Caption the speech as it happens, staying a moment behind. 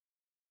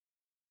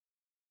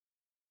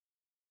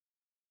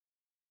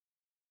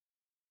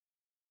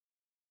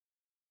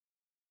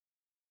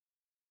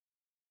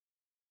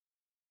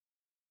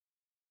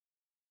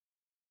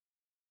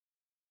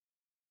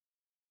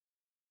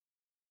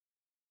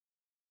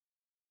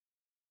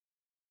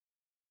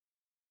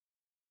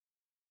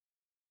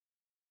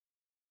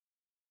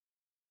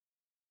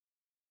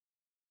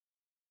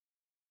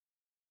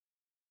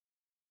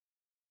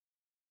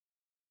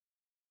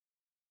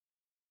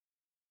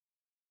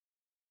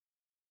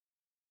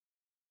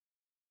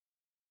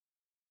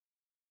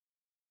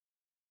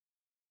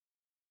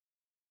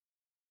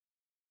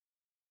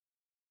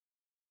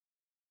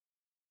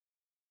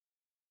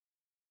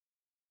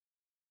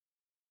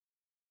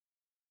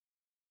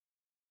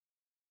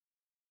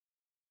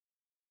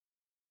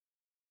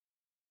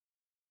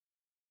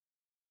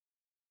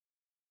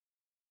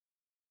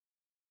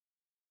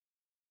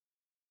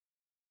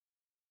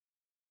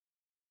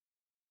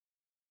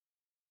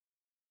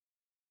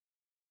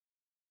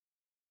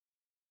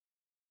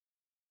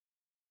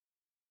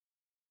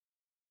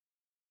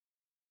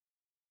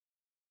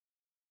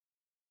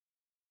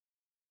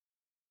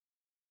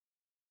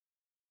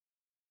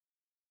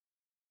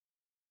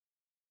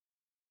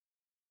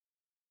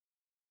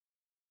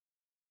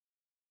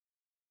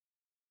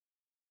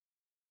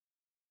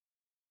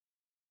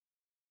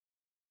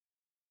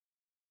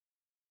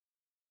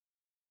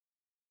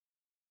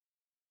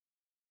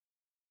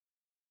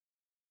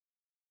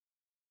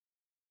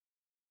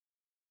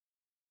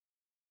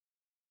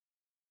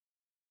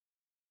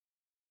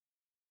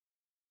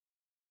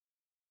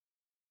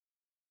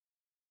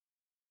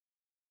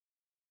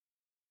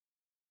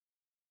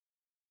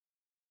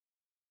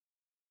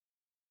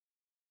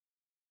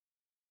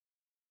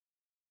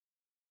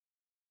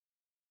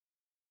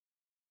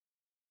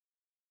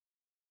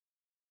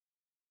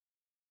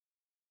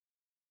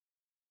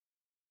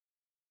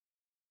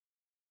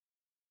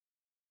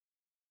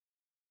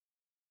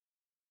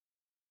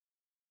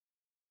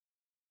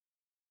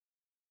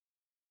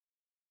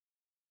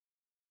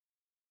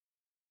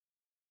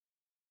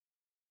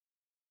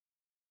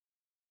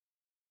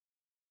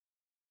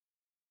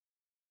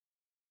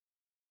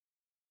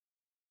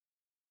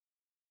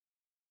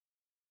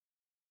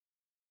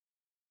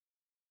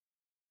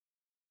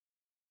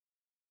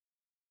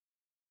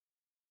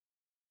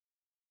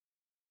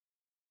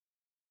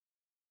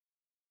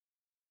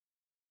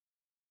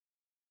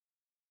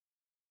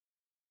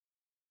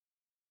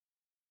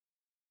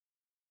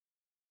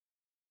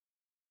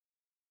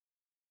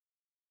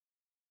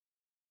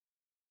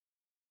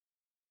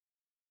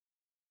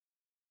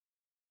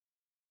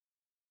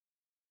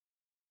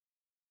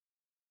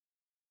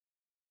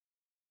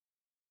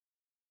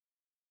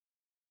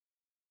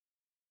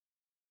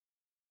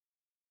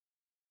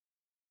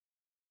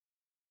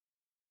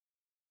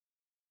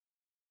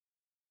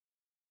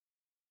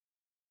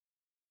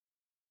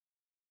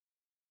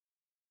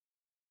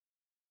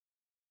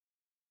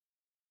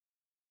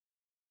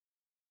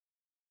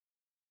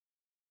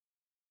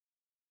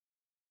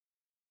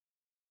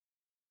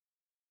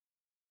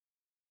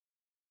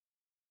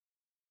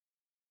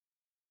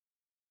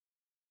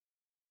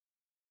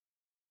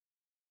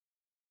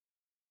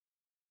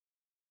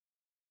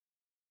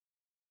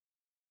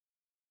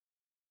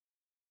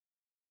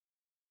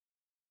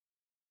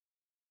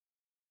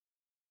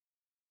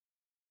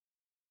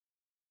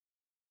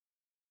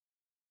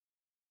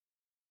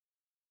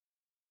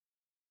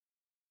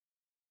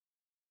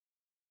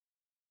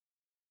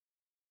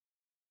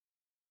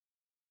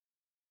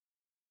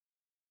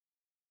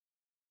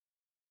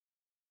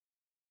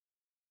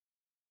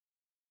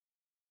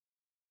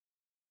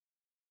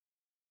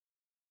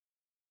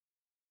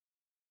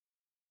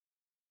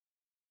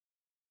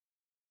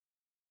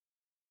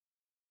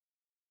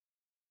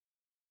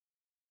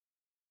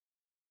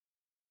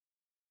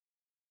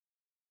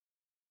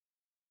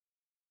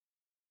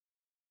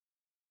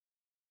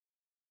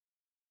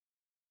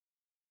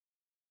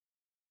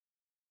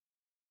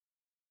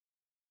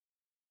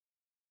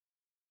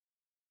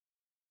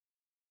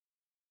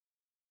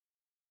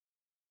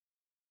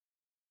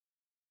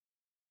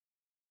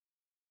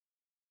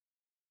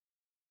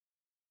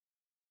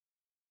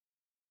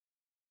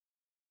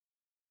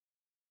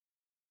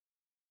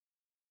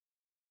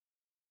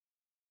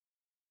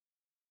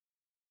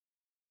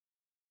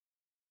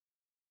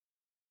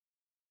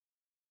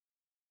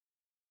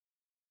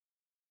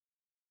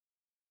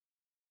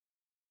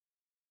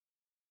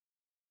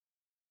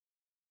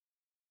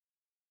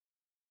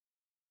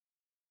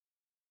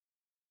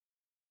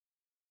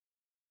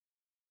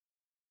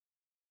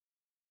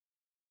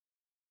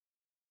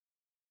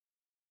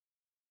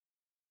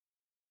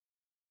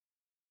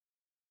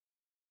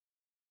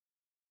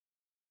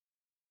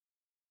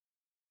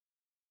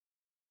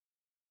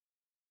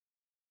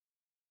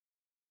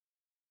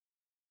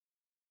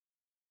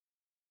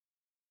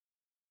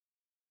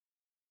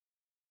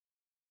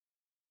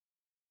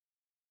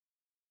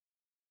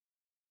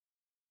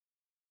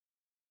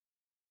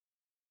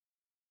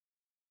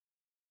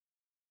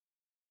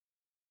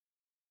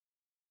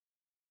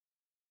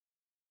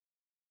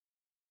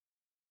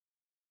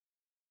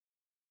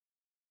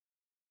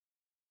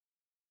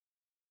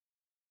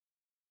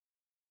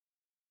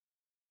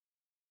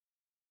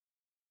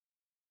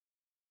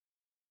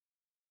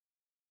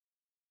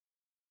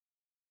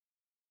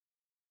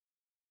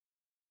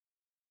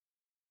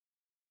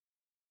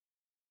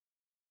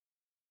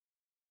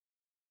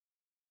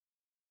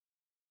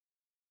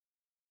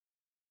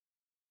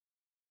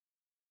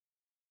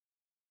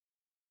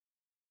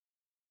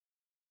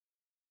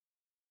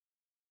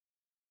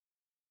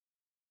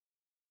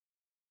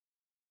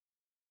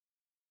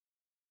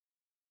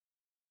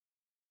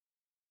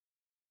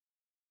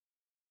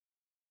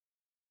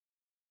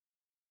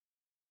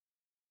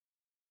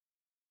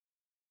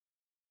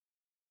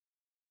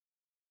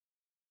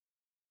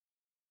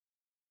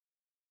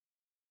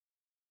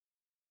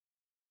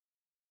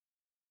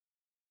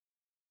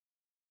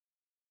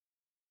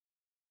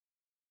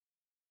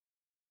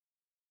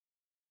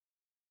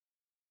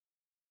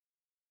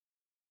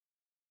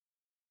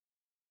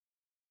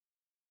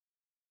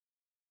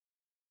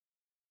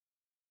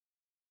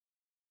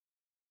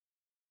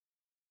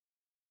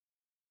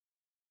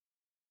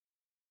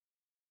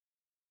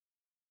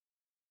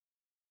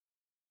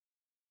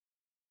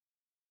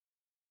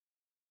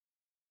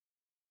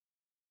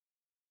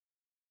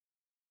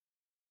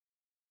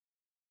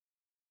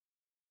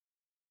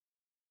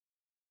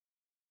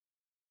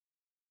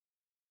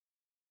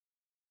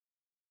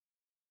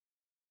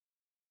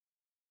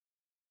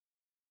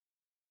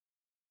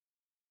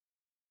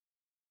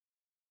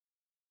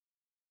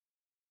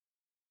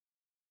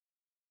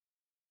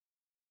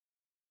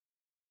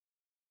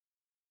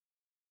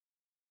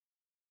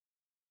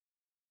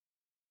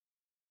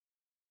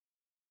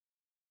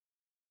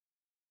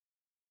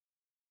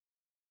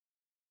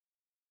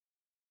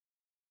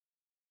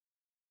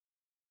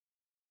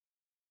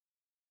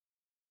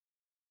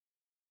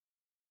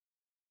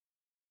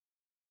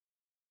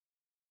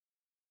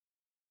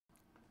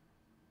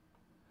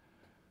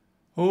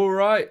All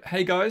right,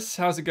 hey guys,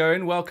 how's it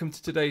going? Welcome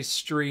to today's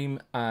stream.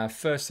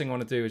 First thing I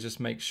want to do is just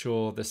make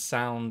sure the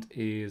sound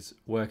is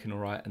working all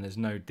right and there's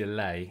no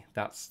delay.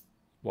 That's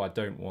what I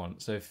don't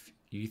want. So if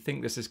you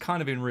think this is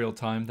kind of in real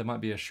time, there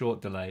might be a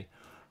short delay.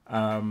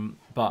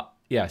 But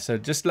yeah, so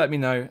just let me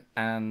know,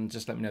 and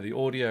just let me know the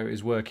audio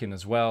is working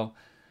as well.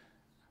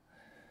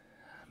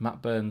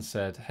 Matt Burns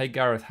said, hey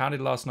Gareth, how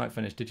did last night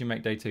finish? Did you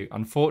make day 2?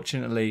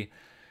 Unfortunately,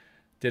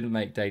 didn't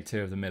make day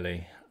 2 of the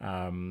Millie.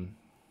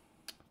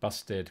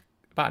 Busted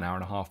about an hour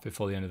and a half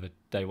before the end of the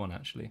day 1,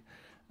 actually.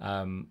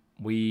 I don't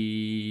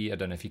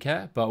know if you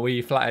care, but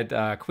we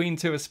flatted Queen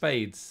 2 of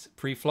spades,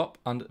 pre-flop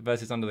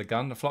versus under the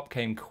gun. The flop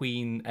came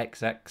Queen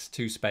XX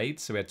 2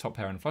 spades, so we had top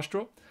pair and flush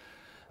draw.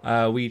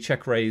 We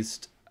check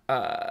raised,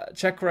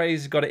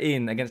 got it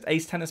in against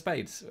ace 10 of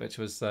spades, which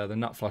was the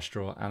nut flush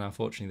draw, and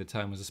unfortunately the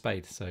turn was a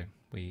spade, so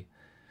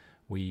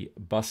we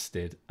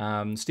busted.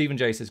 Stephen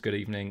J says, good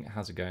evening.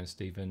 How's it going,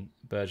 Stephen?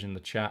 Burge in the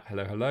chat.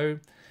 Hello, hello.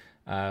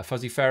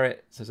 Fuzzy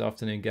Ferret says,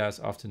 afternoon, Gaz.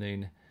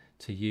 Afternoon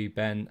to you,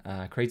 Ben.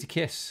 Crazy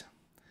Kiss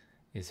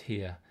is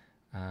here.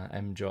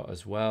 MJot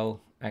as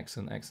well.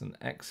 Excellent, excellent,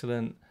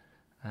 excellent.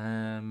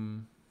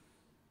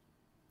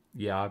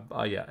 Yeah,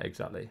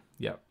 exactly.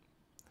 Yep.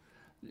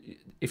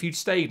 If you'd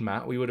stayed,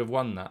 Matt, we would have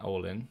won that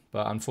all in.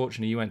 But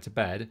unfortunately, you went to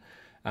bed,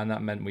 and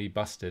that meant we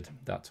busted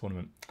that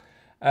tournament.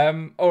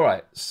 All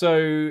right,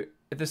 so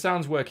if the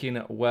sound's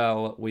working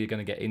well, we're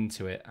going to get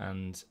into it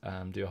and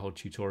do a whole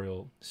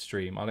tutorial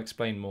stream. I'll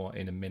explain more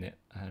in a minute,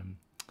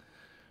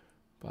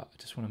 but I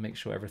just want to make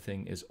sure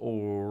everything is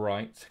all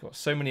right.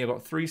 I've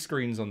got 3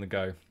 screens on the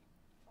go.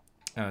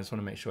 I just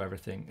want to make sure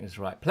everything is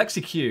right.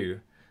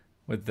 PlexiQ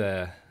with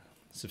the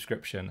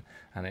subscription,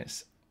 and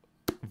it's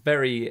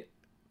very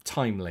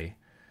timely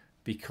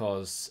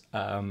because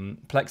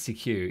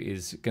PlexiQ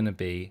is going to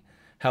be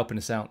helping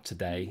us out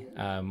today.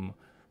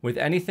 With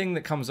anything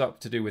that comes up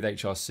to do with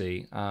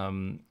HRC.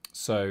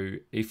 So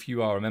if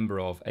you are a member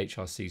of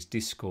HRC's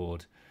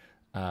Discord,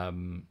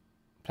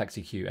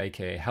 PlexiQ,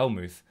 aka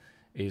Helmuth,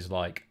 is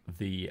like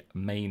the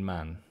main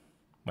man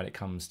when it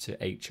comes to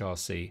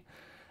HRC.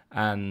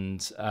 And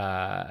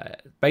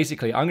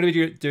basically, I'm going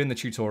to be doing the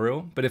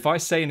tutorial, but if I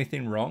say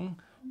anything wrong,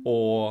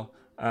 or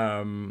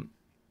something's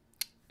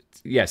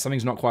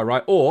not quite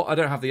right, or I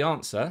don't have the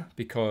answer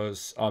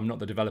because I'm not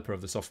the developer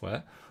of the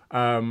software,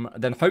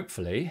 then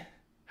hopefully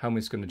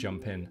Helmut's going to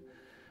jump in.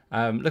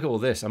 Look at all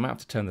this. I might have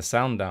to turn the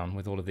sound down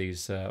with all of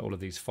these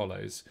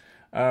follows.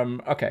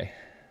 Okay,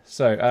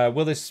 so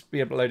will this be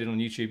uploaded on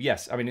YouTube?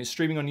 Yes, I mean, it's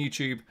streaming on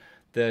YouTube.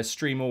 The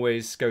stream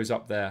always goes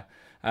up there.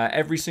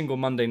 Every single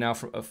Monday now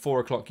at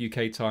 4 o'clock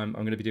UK time,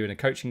 I'm going to be doing a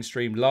coaching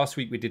stream. Last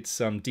week we did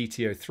some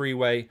DTO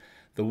 3-way.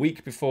 The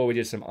week before we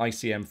did some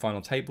ICM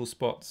final table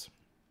spots.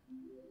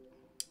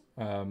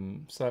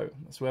 So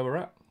that's where we're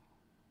at.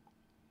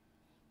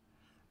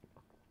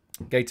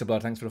 Gator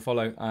Blood, thanks for the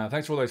follow.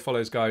 Thanks for all those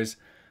follows, guys.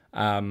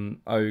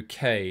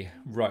 Okay,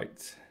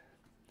 right.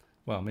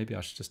 Well, maybe I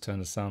should just turn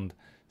the sound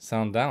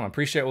down. I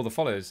appreciate all the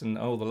follows and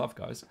all the love,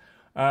 guys.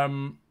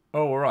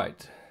 All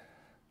right.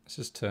 Let's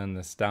just turn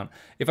this down.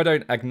 If I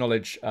don't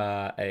acknowledge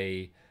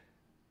a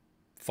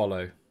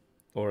follow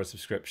or a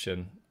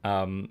subscription,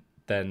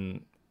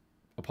 then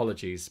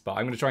apologies. But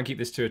I'm going to try and keep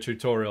this to a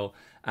tutorial,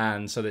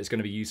 and so that it's going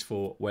to be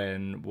useful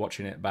when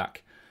watching it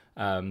back.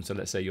 So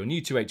let's say you're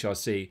new to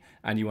HRC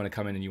and you want to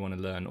come in and you want to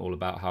learn all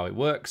about how it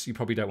works. You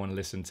probably don't want to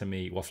listen to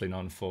me waffling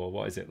on for,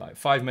 what is it, like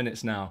 5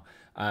 minutes now,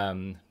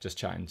 just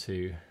chatting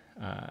to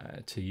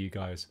you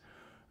guys.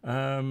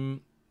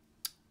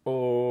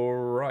 All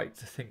right,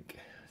 I think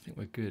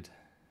we're good.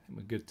 I think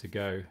we're good to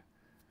go.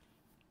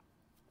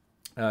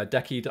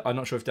 Decky, I'm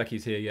not sure if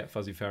Decky's here yet,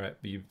 Fuzzy Ferret,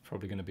 but you're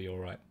probably going to be all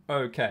right.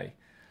 Okay,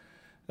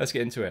 let's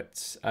get into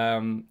it.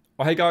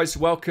 Well, hey guys,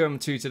 welcome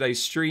to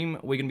today's stream.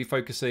 We're going to be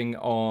focusing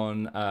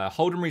on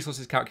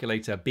HoldemResources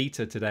Calculator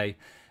Beta today,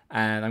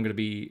 and I'm going to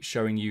be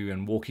showing you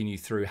and walking you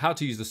through how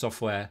to use the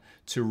software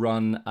to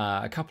run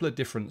a couple of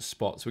different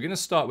spots. We're going to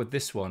start with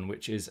this one,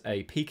 which is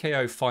a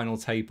PKO final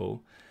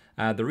table.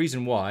 The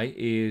reason why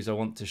is I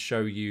want to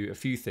show you a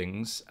few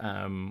things.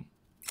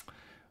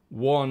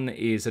 One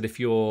is that if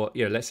you're,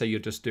 let's say you're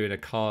just doing a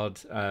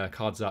cards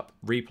up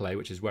replay,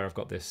 which is where I've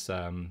got this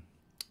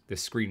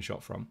this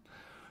screenshot from.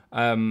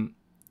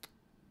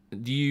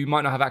 You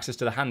might not have access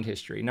to the hand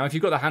history. Now, if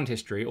you've got the hand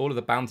history, all of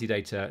the bounty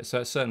data,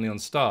 so certainly on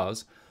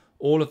stars,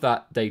 all of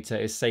that data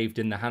is saved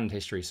in the hand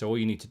history. So all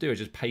you need to do is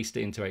just paste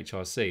it into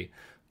HRC.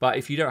 But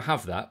if you don't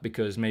have that,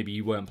 because maybe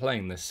you weren't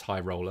playing this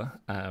high roller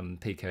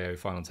PKO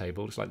final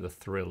table, just like the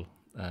thrill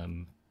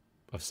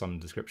of some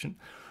description,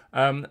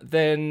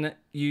 then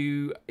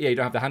you don't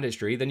have the hand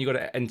history, then you've got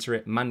to enter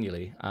it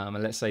manually.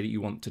 And let's say that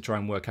you want to try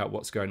and work out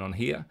what's going on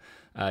here.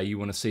 You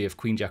want to see if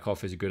Queen Jack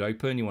off is a good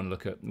open. You want to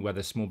look at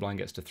whether small blind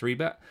gets to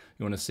 3-bet.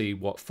 You want to see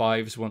what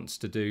fives wants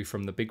to do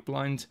from the big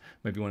blind.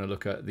 Maybe you want to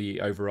look at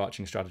the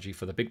overarching strategy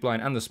for the big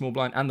blind and the small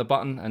blind and the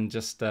button, and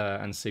just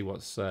and see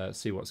what's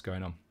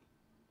going on.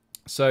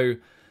 So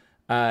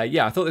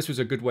yeah, I thought this was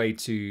a good way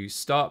to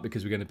start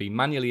because we're going to be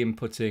manually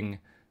inputting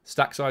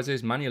stack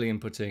sizes, manually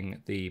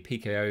inputting the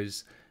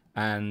PKOs,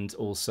 and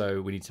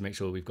also we need to make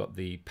sure we've got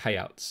the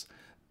payouts.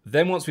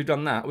 Then once we've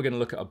done that, we're going to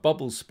look at a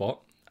bubble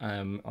spot.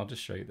 I'll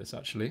just show you this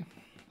actually.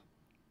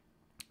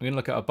 We're going to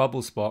look at a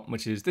bubble spot,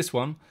 which is this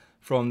one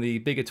from the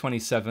bigger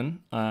 27,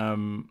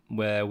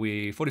 where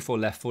we 44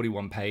 left,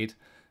 41 paid.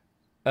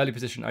 Early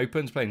position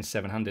opens, playing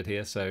 7-handed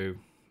here, so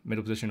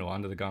middle position or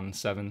under the gun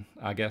 7,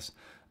 I guess.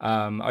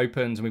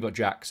 Opens and we've got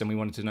jacks, and we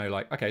wanted to know,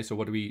 like, okay, so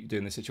what do we do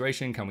in this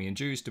situation? Can we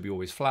induce? Do we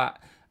always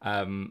flat?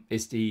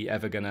 Is he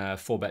ever gonna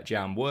 4-bet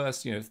jam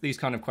worse? You know, these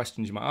kind of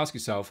questions you might ask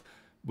yourself.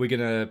 We're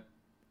gonna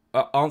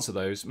answer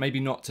those. Maybe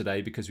not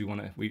today because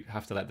we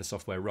have to let the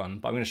software run.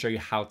 But I'm going to show you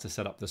how to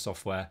set up the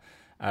software,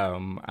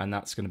 and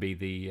that's going to be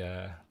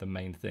the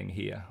main thing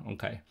here.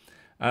 Okay.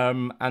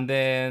 And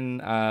then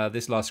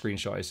this last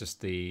screenshot is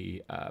just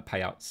the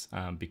payouts,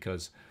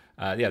 because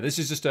yeah, this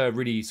is just a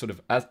really sort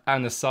of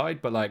an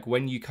aside, but like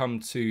when you come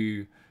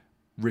to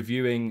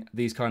reviewing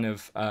these kind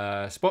of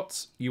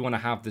spots, you want to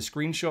have the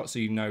screenshot so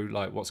you know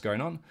like what's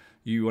going on.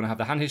 You want to have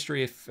the hand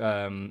history if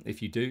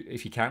you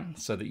can,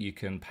 so that you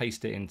can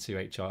paste it into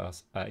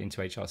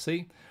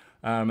HRC.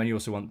 And you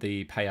also want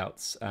the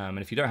payouts. And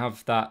if you don't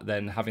have that,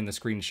 then having the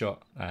screenshot.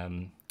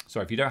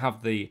 Sorry, if you don't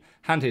have the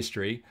hand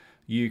history,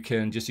 you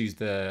can just use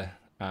the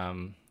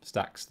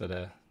stacks that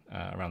are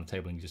around the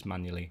table and you just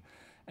manually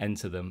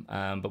enter them.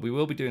 But we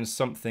will be doing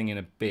something in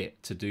a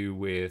bit to do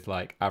with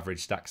like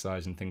average stack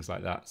size and things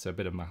like that. So a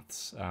bit of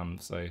maths.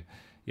 So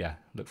yeah,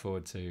 look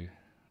forward to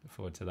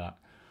that.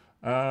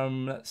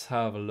 Let's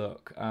have a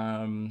look. Okay,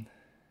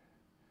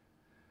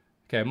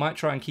 I might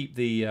try and keep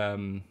the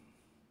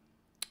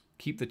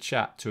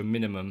chat to a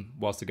minimum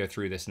whilst I go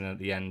through this, and then at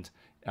the end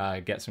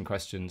get some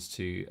questions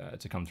to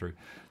come through.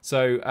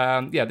 So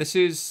yeah, this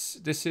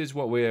is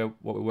what we're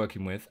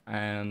working with,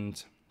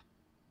 and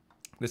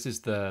this is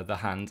the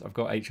hand. I've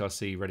got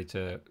HRC ready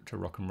to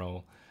rock and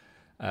roll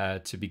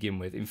to begin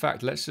with. In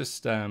fact, let's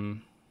just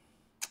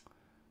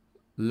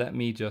let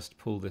me just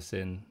pull this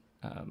in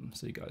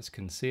so you guys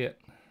can see it.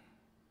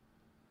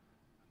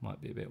 Might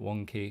be a bit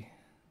wonky.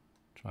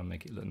 Try and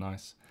make it look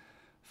nice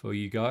for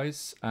you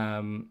guys.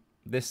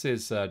 This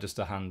is just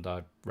a hand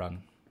I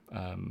run.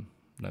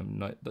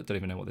 Don't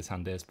even know what this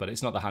hand is, but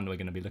it's not the hand we're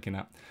going to be looking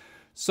at.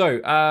 So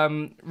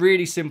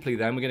really simply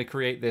then, we're going to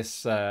create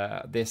this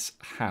this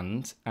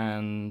hand,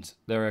 and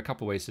there are a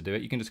couple ways to do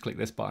it. You can just click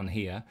this button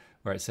here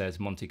where it says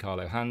Monte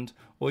Carlo hand,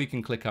 or you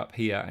can click up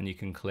here and you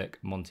can click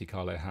Monte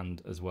Carlo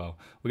hand as well.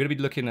 We're going to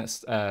be looking at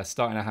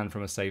starting a hand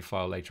from a save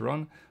file later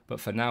on, but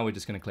for now we're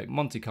just going to click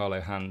Monte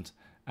Carlo hand,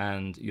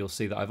 and you'll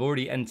see that I've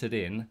already entered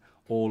in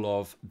all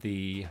of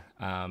the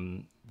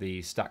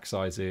stack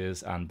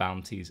sizes and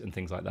bounties and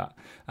things like that.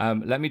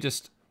 Let me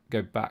just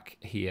go back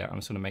here. I'm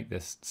just going to make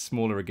this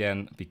smaller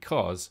again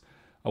because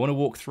I want to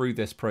walk through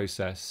this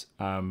process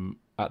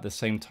at the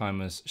same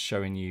time as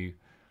showing you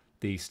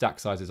the stack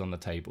sizes on the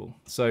table.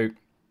 So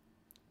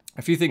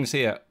a few things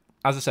here.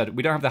 As I said,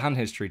 we don't have the hand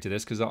history to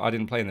this because I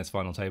didn't play in this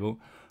final table.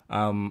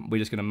 We're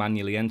just going to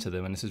manually enter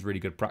them, and this is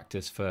really good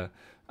practice for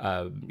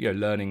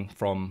learning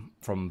from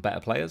better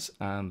players.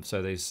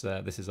 So this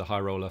is a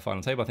high roller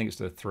final table. I think it's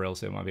the thrill,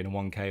 so it might be in a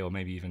 1K, or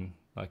maybe even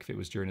like if it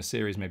was during a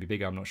series, maybe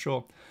bigger. I'm not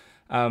sure.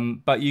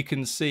 But you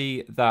can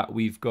see that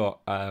we've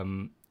got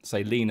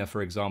say Lena,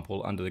 for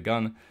example, under the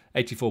gun,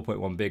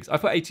 84.1 bigs. I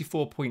put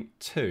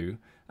 84.2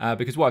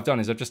 because what I've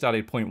done is I've just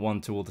added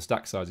 0.1 to all the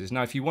stack sizes.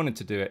 Now, if you wanted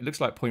to do it, it looks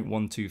like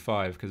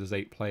 0.125 because there's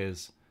 8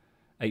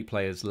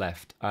 players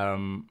left.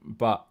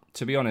 But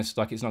to be honest,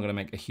 like it's not going to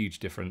make a huge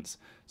difference.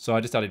 So I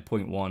just added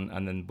 0.1,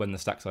 and then when the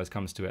stack size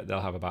comes to it,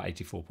 they'll have about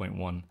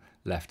 84.1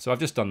 left. So I've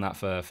just done that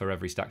for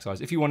every stack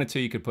size. If you wanted to,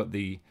 you could put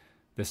the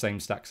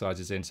same stack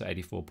sizes in, so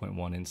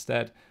 84.1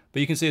 instead. But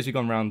you can see as we've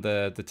gone around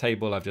the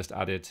table, I've just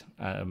added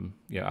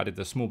added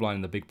the small blind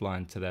and the big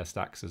blind to their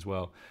stacks as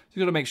well. So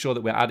you've got to make sure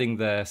that we're adding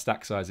their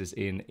stack sizes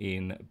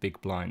in big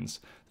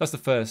blinds. That's the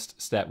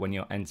first step when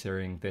you're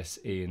entering this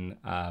in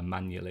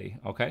manually.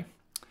 Okay.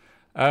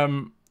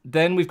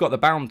 Then we've got the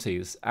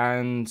bounties,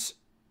 and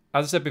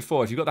as I said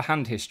before, if you've got the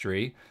hand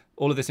history,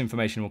 all of this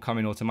information will come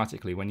in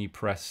automatically when you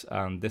press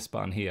this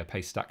button here,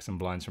 paste stacks and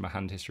blinds from a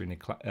hand history in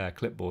the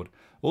clipboard.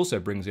 Also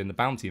brings in the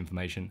bounty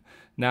information.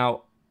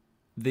 Now,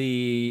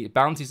 the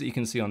bounties that you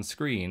can see on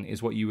screen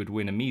is what you would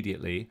win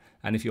immediately,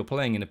 and if you're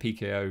playing in a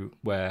PKO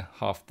where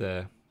half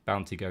the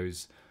bounty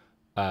goes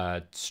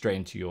straight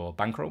into your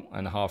bankroll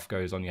and half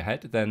goes on your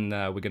head, then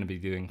we're going to be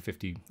doing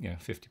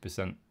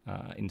 50%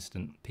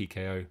 instant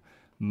PKO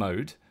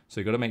mode. So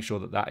you've got to make sure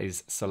that that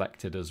is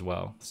selected as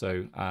well.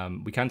 So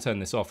we can turn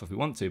this off if we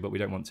want to, but we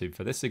don't want to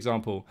for this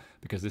example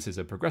because this is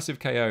a progressive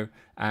KO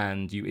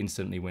and you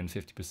instantly win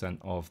 50%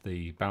 of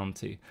the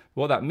bounty.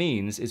 What that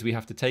means is we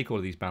have to take all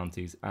of these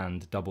bounties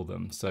and double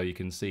them. So you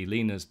can see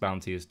Lena's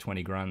bounty is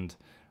 20 grand.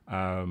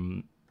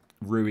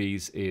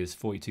 Rui's is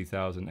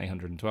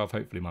 42,812.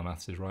 Hopefully my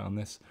maths is right on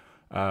this.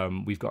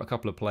 We've got a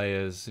couple of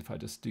players. If I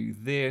just do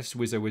this,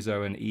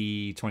 Wizzo and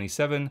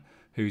E27,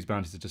 whose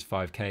bounties are just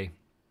 5k.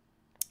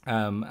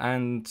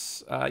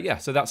 Yeah,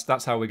 so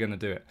that's how we're going to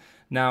do it.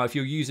 Now, if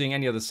you're using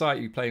any other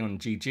site, you play on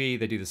GG,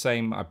 they do the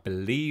same, I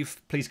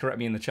believe. Please correct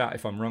me in the chat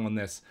if I'm wrong on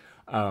this.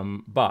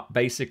 But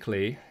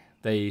basically,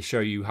 they show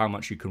you how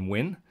much you can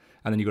win,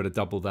 and then you've got to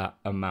double that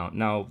amount.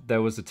 Now,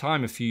 there was a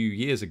time a few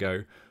years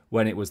ago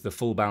when it was the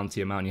full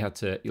bounty amount. You had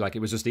to, like, it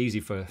was just easy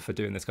for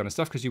doing this kind of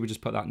stuff because you would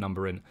just put that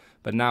number in.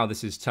 But now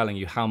this is telling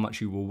you how much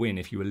you will win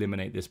if you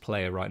eliminate this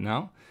player right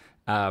now,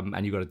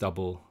 and you've got to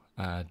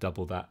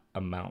double that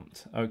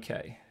amount.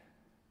 Okay.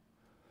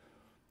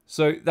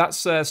 So that's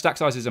stack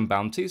sizes and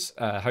bounties.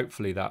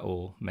 Hopefully that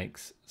all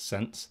makes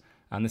sense.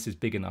 And this is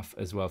big enough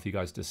as well for you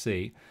guys to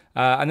see.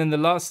 And then the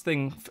last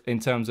thing in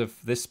terms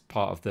of this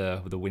part of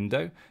the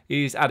window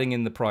is adding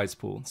in the prize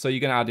pool. So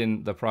you're going to add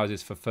in the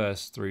prizes for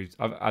first through,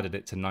 I've added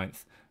it to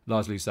 9th.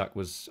 Largely Zach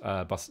was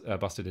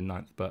busted in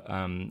 9th, but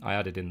I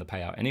added in the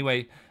payout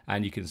anyway.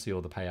 And you can see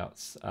all the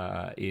payouts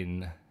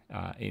in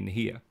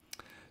here.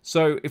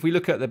 So if we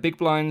look at the big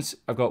blinds,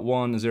 I've got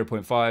 1 and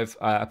 0.5.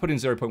 I put in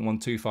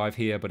 0.125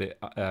 here, but it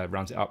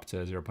rounds it up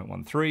to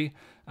 0.13.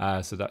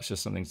 So that's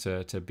just something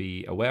to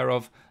be aware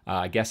of.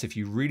 I guess if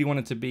you really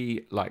wanted to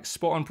be like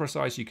spot on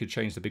precise, you could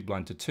change the big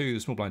blind to 2, the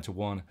small blind to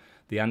 1,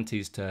 the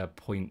antes to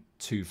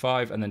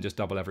 0.25, and then just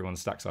double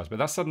everyone's stack size. But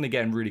that's suddenly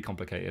getting really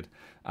complicated.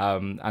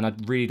 And I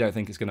really don't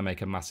think it's going to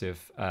make a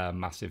massive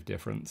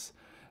difference.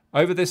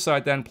 Over this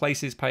side then,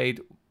 places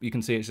paid, you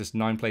can see it's just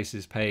 9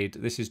 places paid.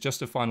 This is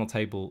just a final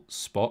table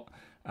spot.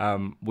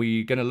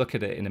 We're going to look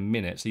at it in a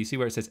minute. So you see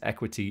where it says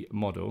equity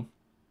model.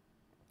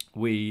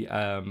 We've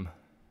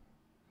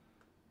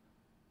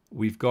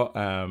got,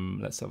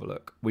 let's have a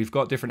look. We've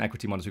got different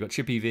equity models. We've got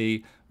Chip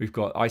EV, we've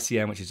got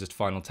ICM, which is just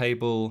final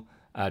table,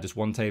 just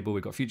one table.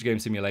 We've got future game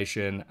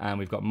simulation, and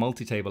we've got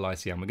multi-table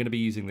ICM. We're going to be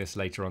using this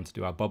later on to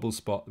do our bubble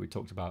spot that we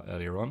talked about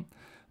earlier on.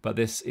 But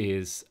this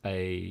is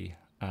a...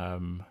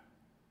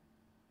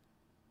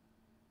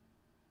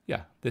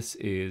 yeah, this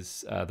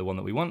is the one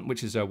that we want,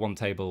 which is a one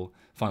table,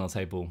 final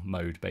table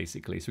mode,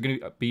 basically. So we're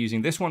going to be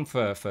using this one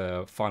for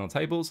final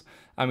tables,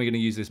 and we're going to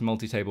use this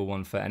multi-table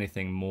one for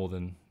anything more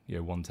than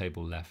one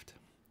table left.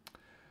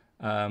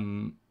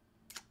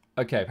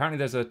 Okay, apparently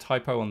there's a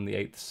typo on the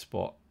 8th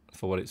spot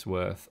for what it's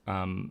worth.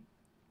 For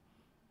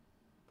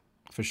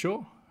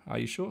sure? Are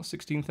you sure?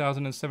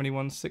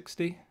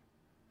 16,071.60?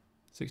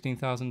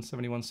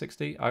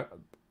 16,071.60?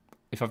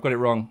 If I've got it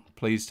wrong,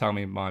 please tell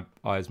me. My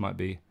eyes might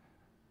be...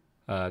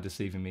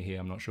 deceiving me here,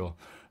 I'm not sure.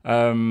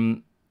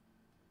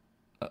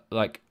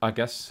 Like, I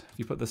guess if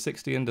you put the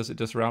 60 in, does it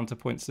just round to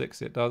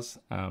 0.6? It does.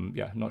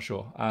 Yeah, not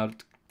sure.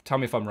 Tell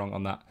me if I'm wrong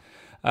on that.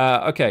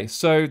 Okay,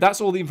 so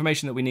that's all the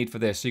information that we need for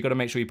this. So you've got to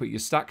make sure you put your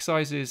stack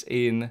sizes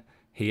in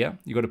here.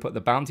 You've got to put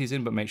the bounties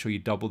in, but make sure you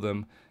double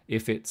them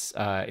if it's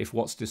if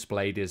what's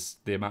displayed is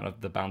the amount of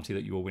the bounty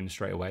that you will win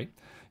straight away.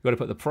 You've got to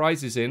put the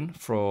prizes in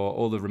for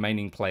all the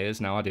remaining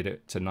players. Now, I did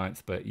it to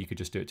 9th, but you could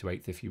just do it to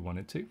 8th if you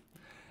wanted to.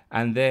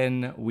 And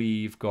then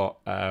we've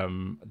got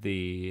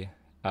the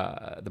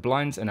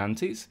blinds and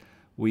antes.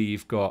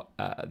 We've got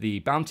the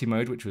bounty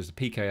mode, which was the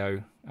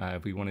PKO.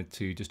 If we wanted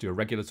to just do a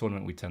regular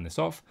tournament, we turn this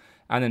off.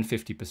 And then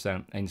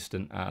 50%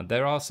 instant.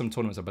 There are some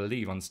tournaments, I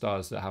believe, on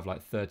Stars that have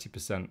like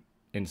 30%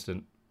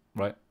 instant,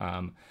 right?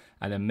 And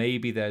then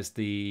maybe there's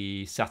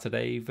the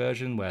Saturday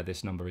version where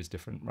this number is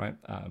different, right?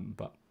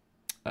 But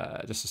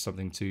just as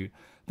something to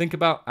think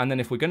about. And then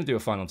if we're going to do a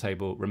final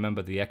table,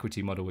 remember the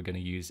equity model we're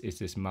going to use is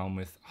this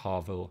Malmouth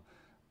Harville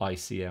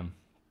ICM.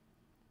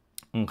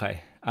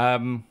 Okay.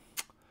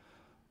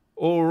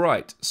 All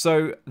right.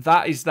 So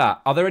that is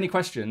that. Are there any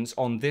questions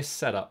on this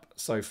setup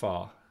so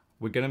far?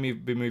 We're going to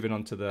be moving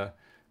on to the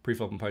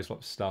preflop and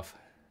postflop stuff.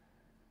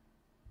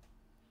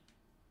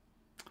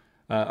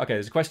 Okay,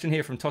 there's a question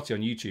here from Totti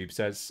on YouTube.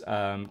 Says,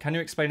 can you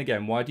explain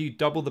again, why do you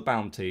double the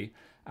bounty,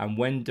 and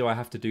when do I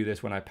have to do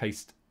this when I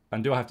paste...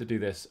 And do I have to do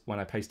this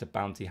when I paste a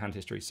bounty hand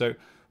history? So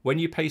when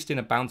you paste in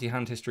a bounty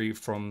hand history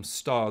from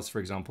Stars, for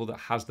example, that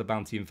has the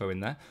bounty info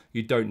in there,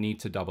 you don't need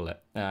to double it.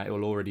 It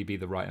will already be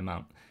the right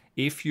amount.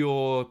 If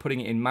you're putting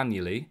it in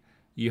manually,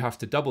 you have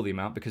to double the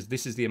amount because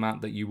this is the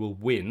amount that you will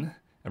win.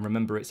 And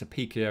remember, it's a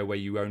PKO where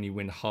you only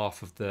win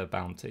half of the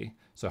bounty.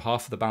 So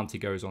half of the bounty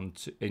goes on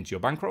into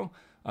your bankroll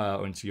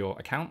or into your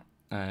account,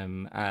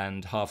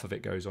 and half of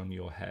it goes on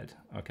your head.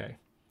 Okay.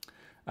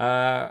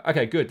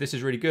 Okay, good. This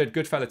is really good.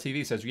 Goodfella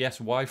TV says,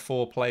 yes, why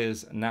 4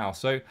 players now?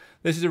 So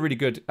this is a really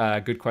good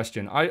good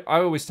question. I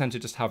always tend to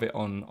just have it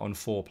on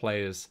 4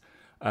 players.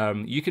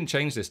 You can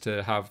change this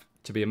to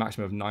be a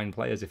maximum of 9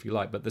 players if you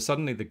like, but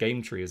suddenly the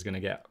game tree is going to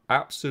get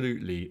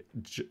absolutely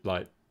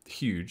like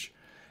huge,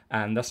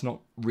 and that's not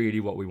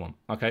really what we want.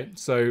 Okay,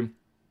 so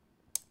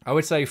I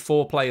would say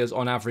 4 players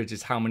on average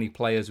is how many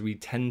players we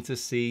tend to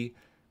see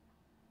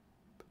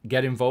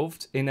get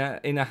involved in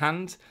a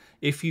hand.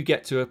 If you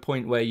get to a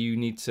point where you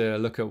need to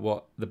look at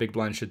what the big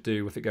blind should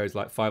do if it goes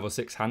like 5 or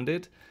 6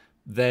 handed,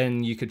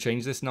 then you could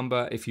change this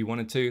number if you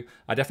wanted to.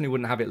 I definitely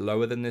wouldn't have it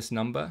lower than this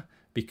number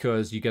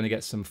because you're going to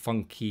get some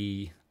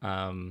funky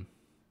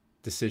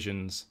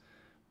decisions.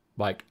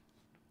 Like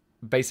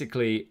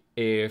basically,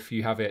 if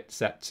you have it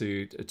set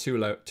to a too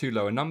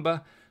low a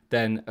number,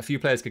 then a few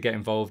players could get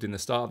involved in the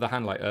start of the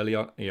hand, like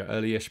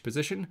early-ish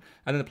position,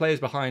 and then the players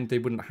behind, they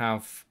wouldn't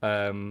have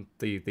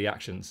the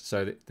actions,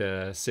 so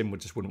the sim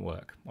just wouldn't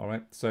work. All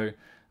right, so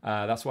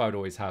that's why I would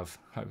always have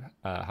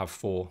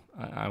 4.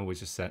 I always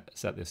just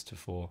set this to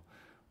 4.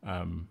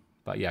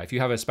 But yeah, if you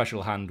have a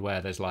special hand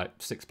where there's like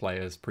 6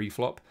 players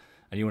pre-flop,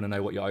 and you want to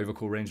know what your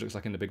overcall range looks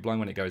like in the big blind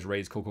when it goes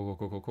raise,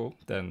 call,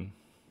 then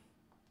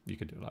you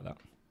could do it like that.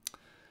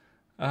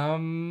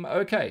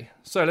 Okay,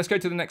 so let's go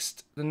to the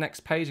next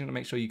page. I'm gonna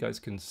make sure you guys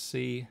can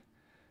see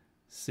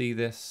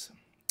this.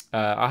 So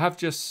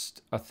I've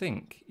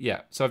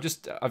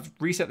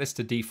reset this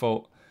to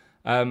default.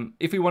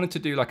 If we wanted to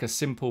do like a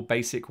simple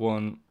basic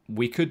one,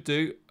 we could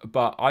do,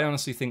 but I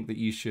honestly think that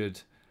you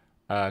should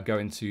go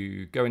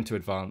into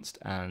advanced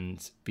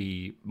and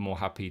be more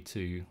happy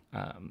to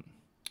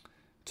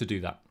do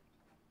that.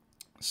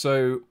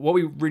 So what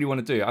we really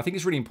want to do, I think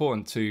it's really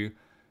important to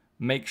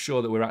make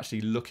sure that we're actually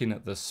looking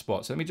at the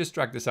spot. So let me just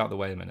drag this out of the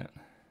way a minute.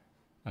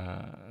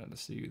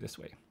 Let's do this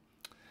way.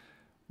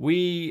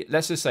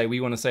 Let's just say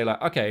we want to say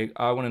like, okay,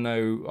 I want to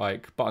know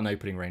like button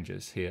opening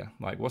ranges here.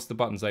 Like what's the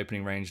button's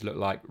opening range look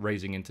like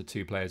raising into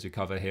 2 players who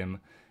cover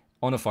him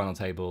on a final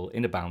table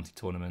in a bounty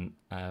tournament.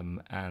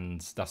 And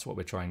that's what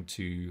we're trying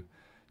to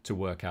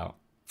work out.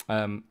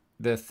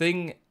 The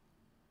thing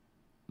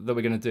that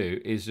we're going to do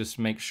is just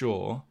make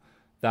sure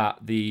that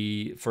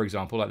for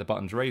example, like the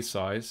button's raise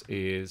size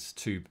is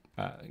 2.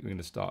 We're going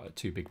to start at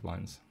 2 big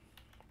blinds.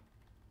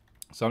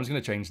 So I'm just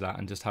going to change that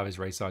and just have his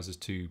raise size as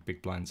 2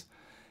 big blinds.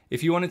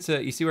 If you wanted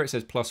to, you see where it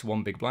says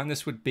 +1 big blind?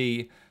 This would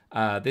be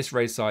this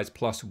raise size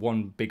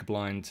 +1 big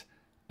blind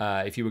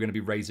if you were going to be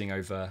raising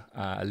over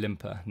a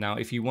limper. Now,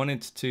 if you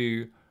wanted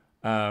to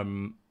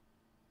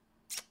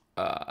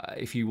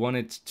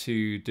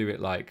do it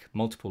like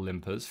multiple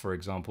limpers, for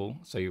example,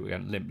 so you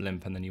went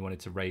limp, and then you wanted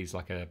to raise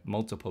like a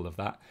multiple of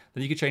that,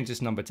 then you could change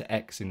this number to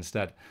X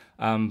instead.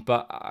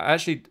 But I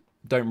actually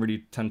don't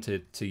really tend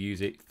to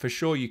use it. For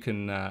sure, you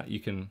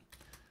can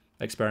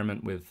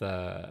experiment with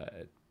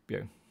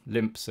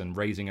limps and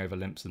raising over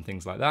limps and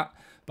things like that.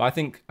 But I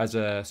think as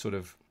a sort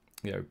of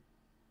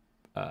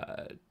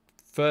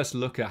first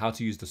look at how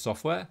to use the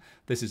software,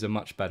 this is a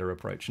much better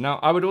approach. Now,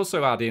 I would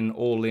also add in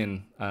all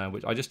in,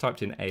 which I just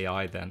typed in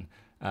AI then,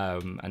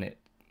 and it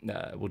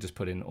will just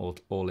put in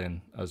all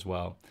in as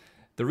well.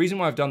 The reason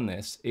why I've done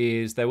this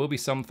is there will be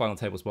some final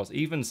table spots,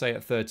 even say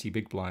at 30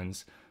 big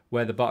blinds,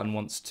 where the button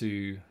wants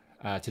to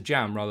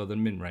jam rather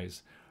than min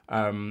raise.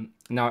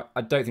 Now,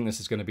 I don't think this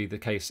is going to be the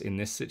case in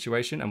this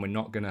situation, and we're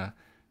not going to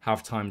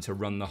have time to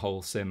run the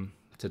whole sim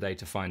today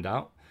to find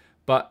out.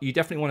 But you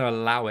definitely want to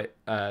allow it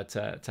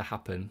to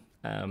happen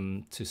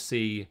to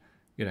see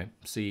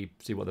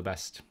what the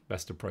best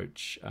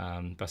approach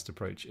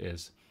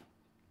is.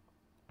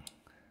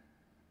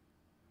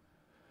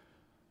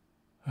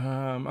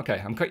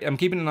 Okay, I'm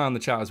keeping an eye on the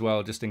chat as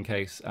well, just in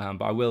case.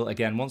 But I will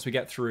again once we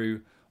get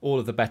through all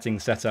of the betting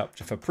setup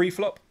for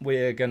pre-flop.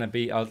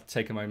 I'll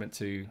take a moment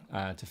to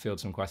field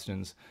some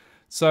questions.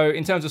 So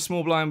in terms of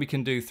small blind, we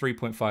can do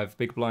 3.5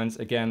 big blinds.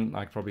 Again,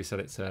 I could probably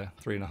set it to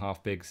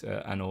 3.5 bigs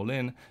and all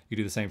in. You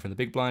do the same from the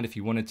big blind. If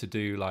you wanted to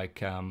do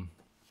like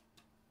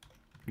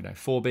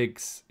 4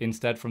 bigs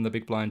instead from the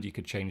big blind, you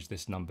could change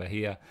this number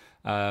here.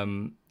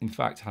 In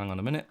fact, hang on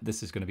a minute.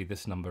 This is going to be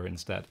this number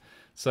instead.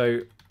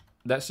 So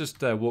let's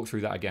just walk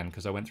through that again,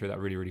 because I went through that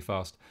really, really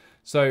fast.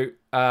 So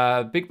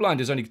big blind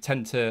is only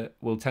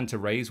will tend to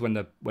raise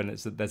when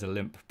there's a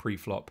limp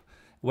pre-flop.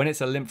 When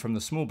it's a limp from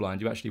the small blind,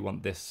 you actually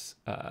want this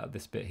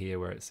this bit here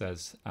where it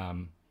says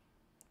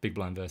big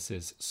blind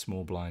versus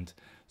small blind.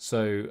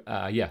 So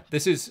yeah,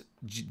 this is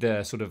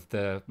the sort of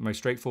the most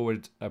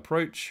straightforward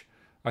approach,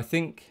 I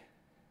think.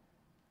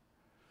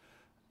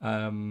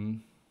 Yeah,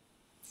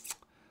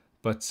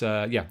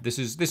 this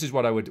is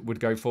what I would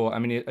go for. I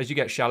mean, as you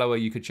get shallower,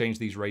 you could change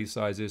these raise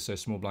sizes. So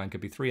small blind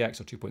could be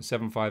 3x or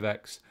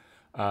 2.75x.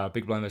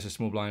 Big blind versus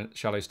small blind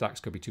shallow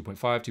stacks could be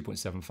 2.5,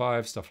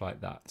 2.75, stuff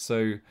like that.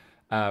 So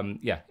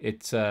yeah,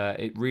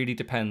 it really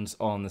depends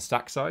on the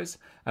stack size.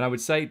 And I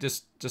would say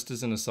just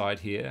as an aside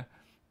here,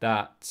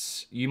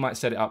 that you might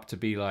set it up to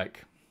be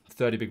like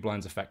 30 big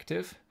blinds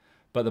effective,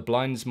 but the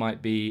blinds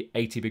might be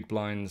 80 big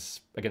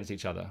blinds against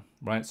each other,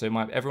 right? So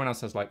everyone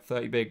else has like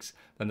 30 bigs,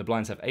 then the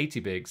blinds have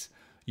 80 bigs.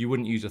 You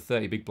wouldn't use a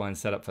 30 big blind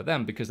setup for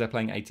them because they're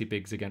playing 80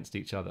 bigs against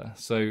each other.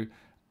 So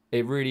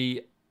it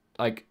really,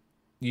 like,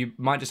 you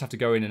might just have to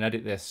go in and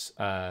edit this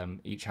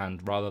each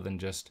hand rather than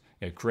just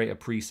create a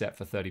preset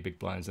for 30 big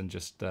blinds and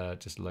just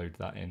load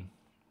that in.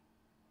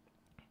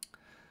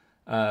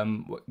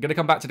 We're going to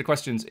come back to the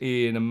questions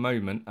in a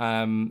moment.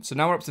 So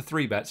now we're up to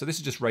 3 bets. So this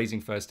is just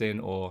raising first in,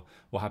 or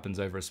what happens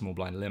over a small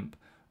blind limp.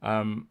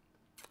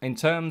 In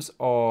terms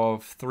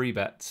of 3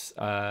 bets,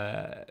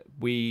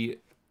 we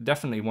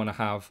definitely want to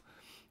have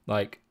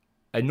like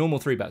a normal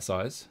 3 bet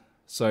size.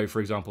 So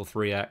for example,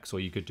 3x, or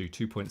you could do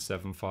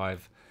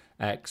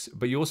 2.75x,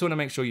 but you also want to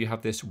make sure you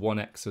have this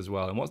 1x as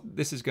well. And what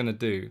this is going to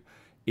do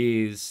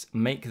is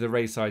make the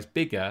raise size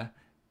bigger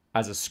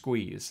as a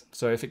squeeze.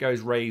 So if it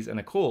goes raise and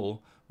a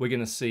call, we're going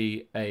to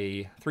see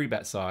a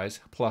 3-bet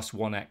size plus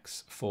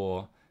 1x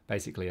for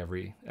basically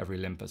every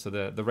limper. So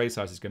the raise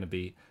size is going to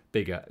be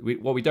bigger.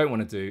 What we don't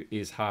want to do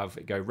is have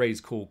it go raise,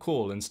 call,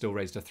 call, and still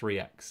raise to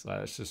 3x.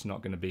 It's just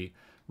not going to be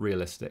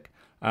realistic.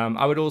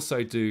 I would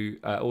also do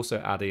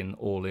add in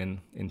all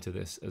in into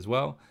this as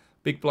well.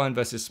 Big blind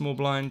versus small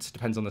blind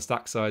depends on the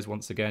stack size.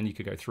 Once again, you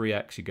could go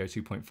 3x, you go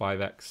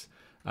 2.5x.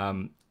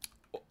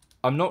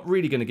 I'm not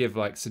really going to give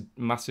like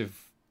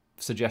massive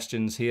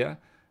suggestions here.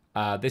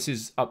 This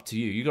is up to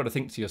you. You got to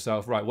think to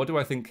yourself, right? What do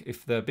I think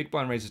if the big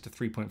blind raises to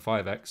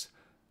 3.5x?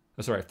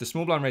 Sorry, if the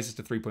small blind raises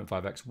to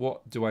 3.5x,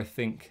 what do I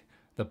think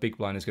the big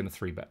blind is going to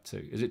 3-bet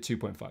to? Is it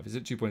 2.5? Is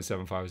it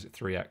 2.75? Is it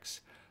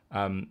 3x?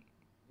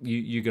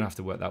 You're going to have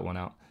to work that one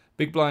out.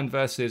 Big blind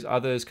versus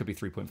others could be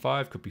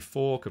 3.5, could be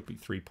 4, could be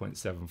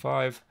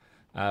 3.75.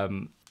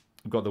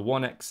 We've got the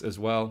 1x as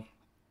well.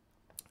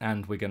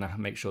 And we're going to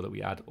make sure that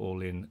we add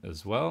all in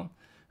as well.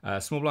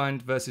 Small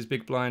blind versus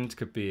big blind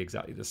could be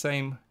exactly the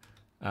same.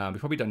 We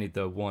probably don't need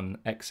the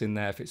 1x in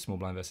there if it's small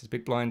blind versus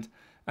big blind.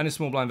 And a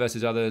small blind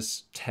versus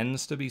others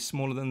tends to be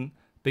smaller than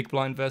big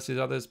blind versus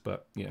others.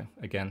 But, you know,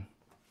 again,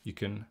 you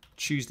can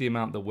choose the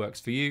amount that works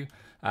for you.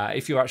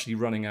 If you're actually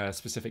running a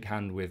specific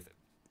hand with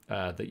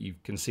that you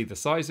can see the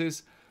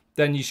sizes,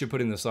 then you should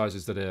put in the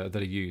sizes that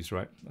are used,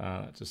 right?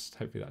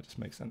 Hopefully that just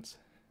makes sense.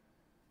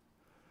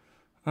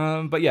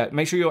 But yeah,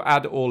 make sure you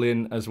add all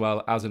in as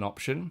well as an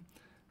option,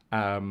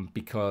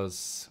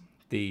 because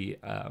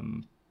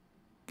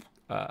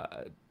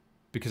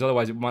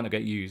otherwise it might not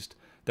get used.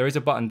 There is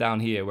a button down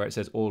here where it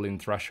says all in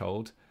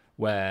threshold,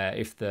 where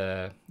if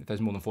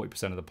there's more than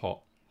 40% of the pot,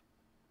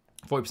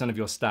 40% of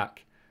your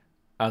stack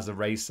as a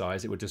raise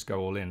size, it would just go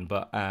all in.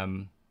 But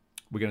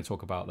we're going to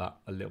talk about that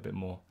a little bit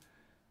more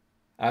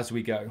as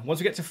we go.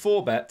 Once we get to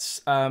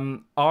 4-bets,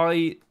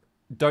 I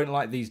don't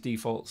like these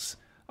defaults.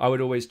 I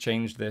would always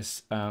change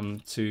this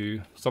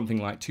to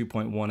something like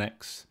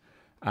 2.1x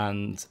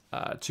and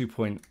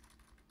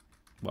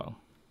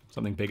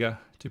something bigger,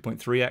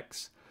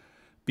 2.3x,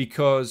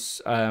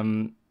 because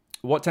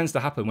what tends to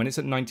happen when it's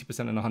at 90%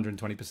 and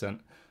 120%,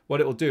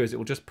 what it will do is it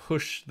will just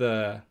push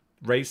the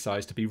raise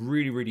size to be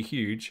really, really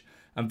huge,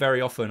 and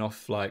very often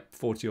off like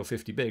 40 or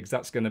 50 bigs,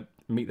 that's going to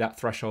meet that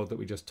threshold that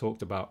we just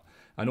talked about.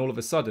 And all of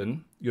a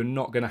sudden, you're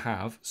not going to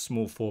have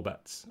small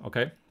 4-bets,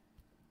 okay?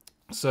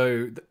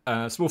 So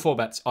small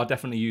 4-bets are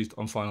definitely used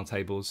on final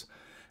tables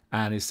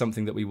and is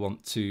something that we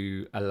want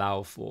to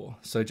allow for.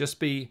 So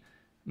just make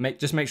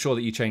sure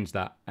that you change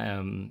that.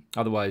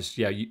 Otherwise,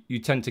 yeah, you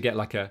tend to get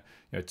like a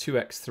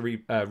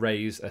 2x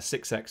raise, a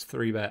 6x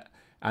 3-bet,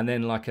 and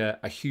then like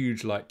a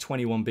huge like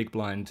 21 big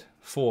blind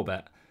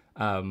 4-bet.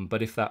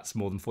 But if that's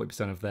more than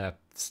 40% of their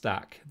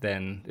stack,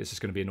 then it's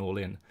just going to be an all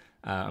in,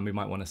 and we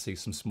might want to see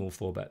some small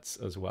 4-bets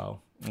as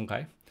well.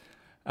 Okay.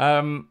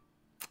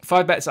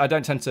 5-bets I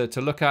don't tend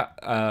to look at.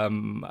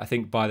 I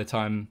think by the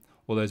time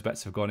all those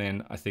bets have gone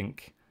in, I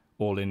think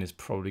all in is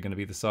probably going to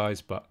be the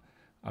size, but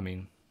I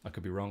mean, I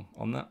could be wrong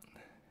on that.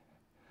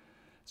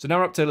 So now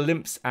we're up to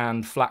limps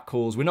and flat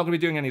calls. We're not going to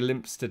be doing any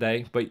limps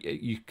today, but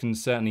you can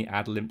certainly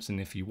add limps in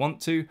if you want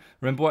to.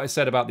 Remember what I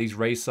said about these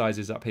raise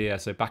sizes up here.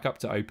 So back up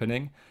to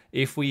opening.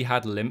 If we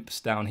had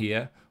limps down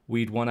here,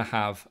 we'd want to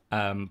have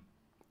plus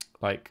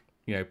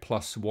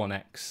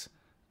 1x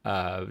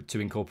to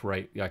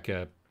incorporate like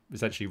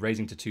essentially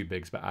raising to 2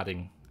 bigs, but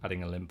adding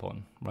a limp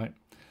on, right?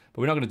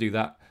 But we're not going to do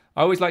that.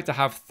 I always like to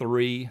have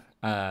 3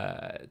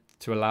 to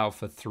allow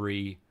for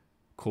 3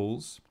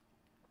 calls.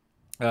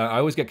 I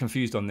always get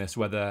confused on this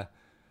whether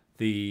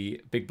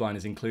the big blind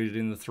is included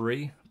in the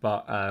 3,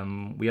 but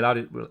we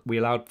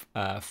allowed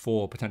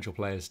 4 potential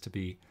players to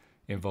be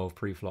involved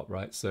pre-flop,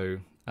 right? So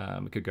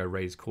we could go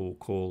raise, call,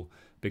 call.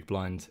 Big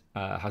blind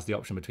has the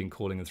option between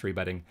calling and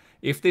 3-betting.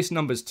 If this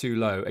number's too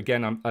low,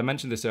 again, I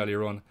mentioned this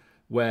earlier on,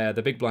 where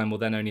the big blind will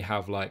then only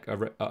have like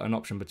an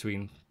option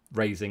between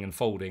raising and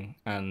folding,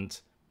 and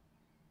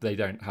they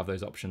don't have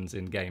those options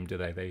in game, do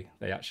they?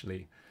 They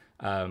actually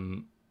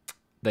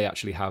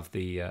have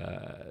the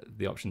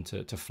option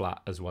to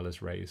flat as well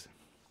as raise.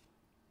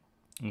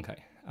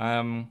 Okay.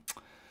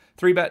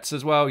 3-bets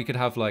as well. You could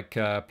have like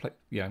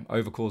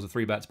overcalls of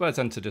 3-bets, but I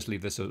tend to just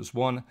leave this as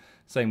 1.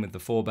 Same with the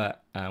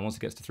 4-bet. Once it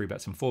gets to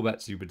 3-bets and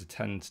 4-bets, you would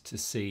tend to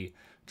see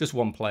just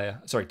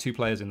 2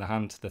 players in the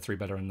hand, the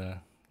 3-better and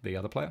the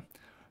other player.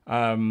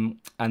 And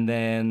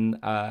then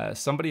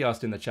somebody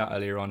asked in the chat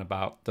earlier on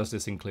about, does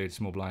this include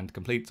small blind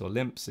completes or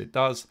limps? It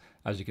does.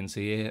 As you can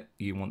see here,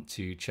 you want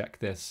to check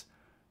this.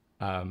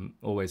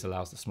 Always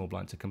allows the small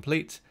blind to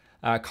complete.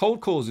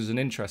 Cold calls is an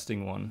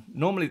interesting one.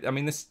 Normally, I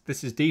mean,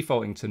 this is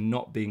defaulting to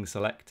not being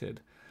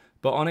selected.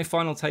 But on a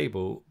final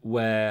table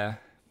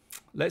where,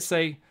 let's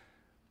say,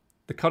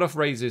 the cutoff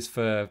raises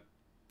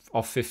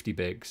off 50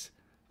 bigs,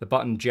 the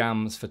button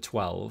jams for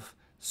 12,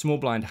 small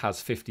blind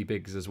has 50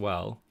 bigs as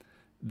well,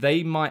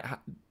 it might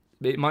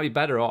be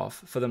better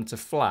off for them to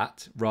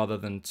flat rather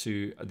than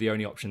the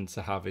only option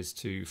to have is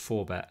to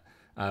 4-bet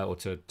or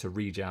to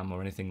rejam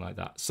or anything like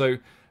that. So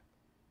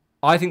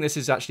I think this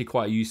is actually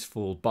quite a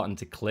useful button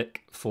to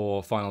click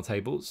for final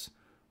tables.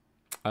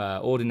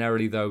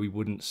 Ordinarily, though, we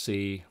wouldn't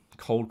see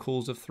cold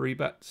calls of 3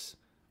 bets.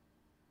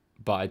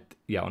 But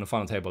yeah, on a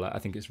final table, I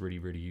think it's really,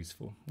 really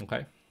useful.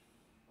 Okay.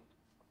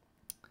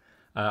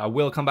 I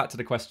will come back to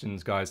the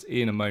questions, guys,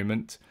 in a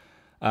moment.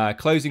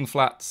 Closing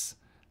flats.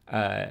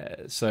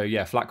 So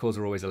yeah, flat calls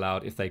are always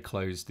allowed if they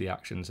close the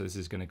action. So this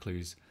is going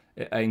to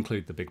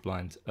include the big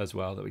blind as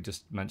well that we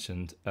just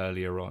mentioned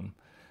earlier on.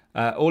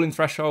 All-in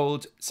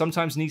threshold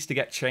sometimes needs to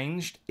get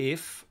changed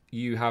if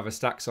you have a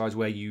stack size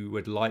where you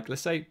would like,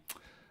 let's say,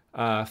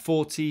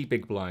 40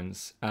 big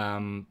blinds,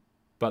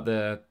 but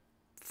the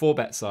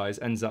 4-bet size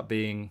ends up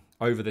being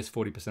over this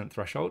 40%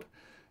 threshold.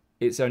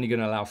 It's only going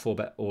to allow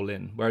 4-bet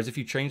all-in. Whereas if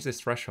you change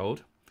this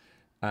threshold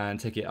and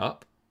take it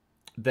up,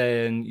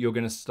 then you're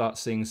going to start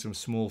seeing some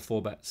small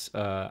 4-bets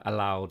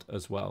allowed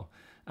as well.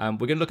 We're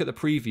going to look at the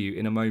preview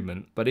in a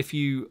moment, but if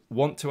you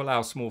want to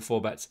allow small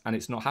 4-bets and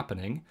it's not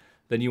happening,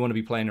 then you want to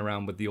be playing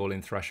around with the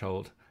all-in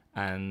threshold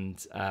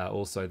and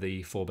also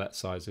the 4-bet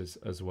sizes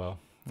as well.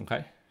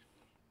 Okay.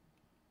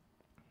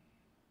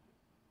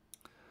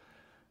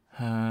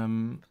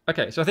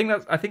 Okay, so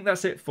I think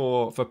that's it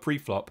for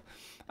pre-flop.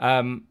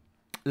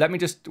 Let me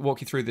just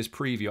walk you through this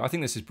preview. I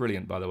think this is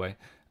brilliant, by the way.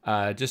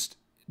 Just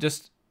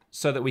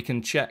so that we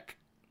can check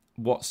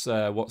what's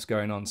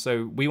going on.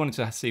 So we wanted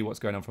to see what's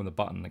going on from the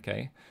button.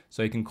 Okay,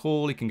 so you can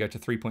call, you can go to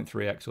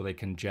 3.3x, or they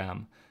can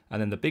jam,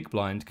 and then the big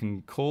blind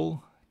can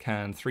call,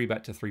 can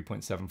 3-bet to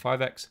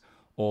 3.75x,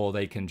 or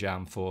they can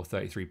jam for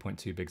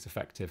 33.2 bigs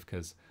effective,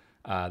 because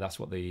that's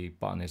what the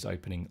button is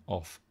opening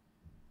off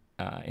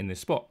in this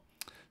spot.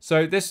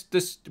 So this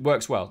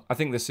works well. I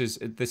think this is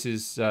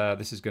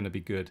going to be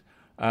good.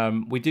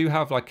 We do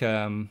have like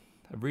a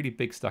really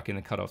big stack in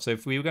the cutoff. So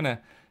if we were going to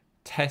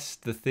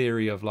test the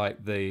theory of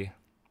like the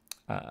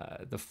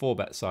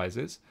 4-bet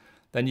sizes,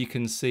 then you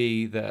can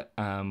see that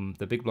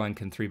the big blind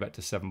can 3-bet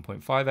to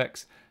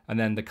 7.5x, and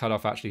then the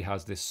cutoff actually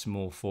has this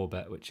small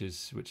 4-bet, which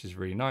is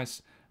really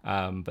nice.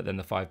 But then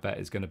the 5-bet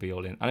is going to be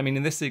all in. And I mean,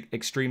 in this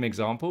extreme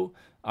example,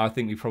 I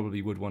think we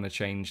probably would want to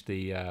change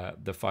the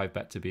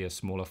 5-bet to be a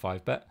smaller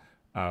 5-bet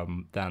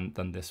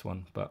than this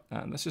one. But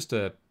that's just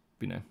a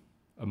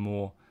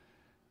more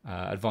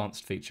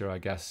advanced feature, I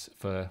guess,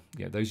 for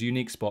those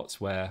unique spots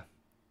where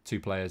two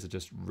players are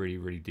just really,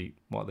 really deep.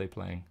 What are they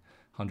playing?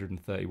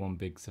 131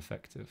 bigs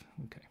effective.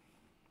 Okay.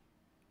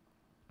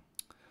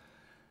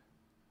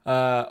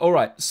 All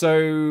right.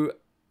 So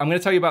I'm going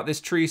to tell you about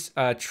this tree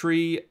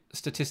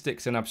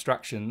statistics and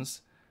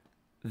abstractions.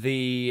 Now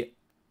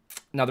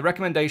the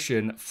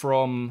recommendation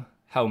from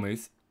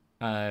Helmuth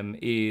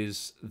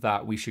is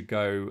that we should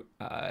go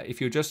if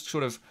you're just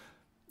sort of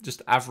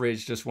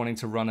average, just wanting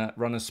to run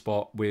a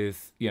spot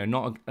with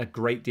not a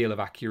great deal of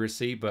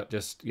accuracy, but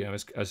just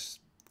as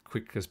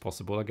quick as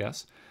possible, I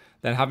guess.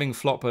 Then having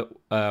flop at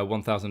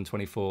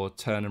 1024,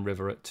 turn and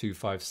river at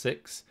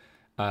 256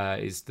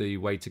 is the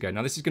way to go.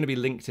 Now this is going to be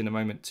linked in a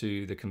moment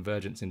to the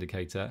convergence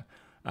indicator.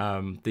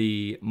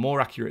 The more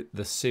accurate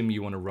the sim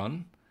you want to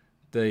run,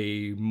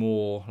 the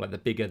more the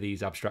bigger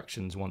these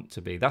abstractions want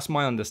to be. That's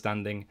my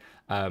understanding.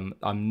 I'm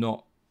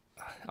not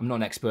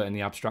an expert in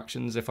the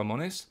abstractions, if I'm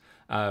honest.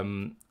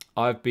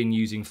 I've been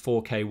using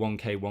 4K,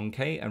 1K,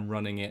 1K and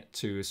running it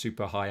to a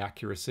super high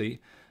accuracy.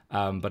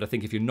 But I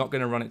think if you're not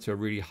going to run it to a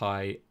really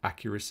high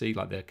accuracy,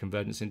 like the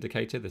convergence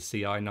indicator, the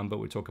CI number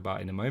we'll talk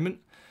about in a moment,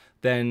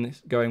 then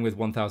going with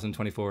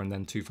 1024 and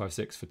then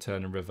 256 for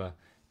turn and river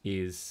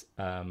is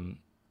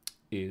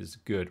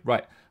good.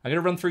 Right, I'm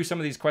going to run through some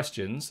of these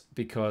questions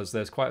because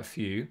there's quite a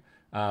few.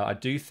 I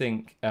do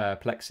think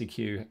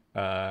PlexiQ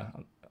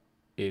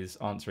is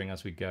answering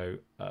as we go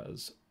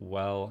as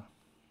well.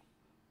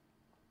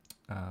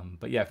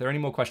 But yeah, if there are any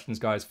more questions,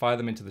 guys, fire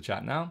them into the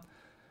chat now.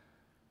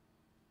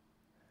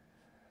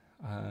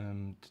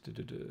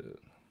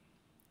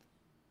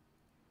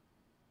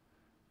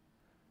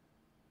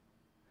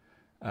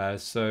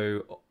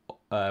 So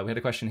we had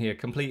a question here.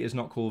 Complete is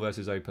not call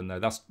versus open, though.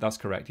 That's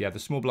correct. Yeah, the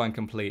small blind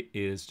complete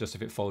is just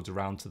if it folds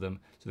around to them,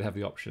 so they have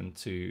the option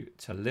to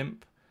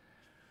limp.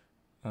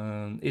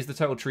 Is the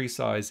total tree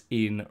size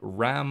in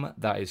RAM?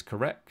 That is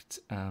correct.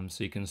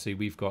 So you can see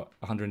we've got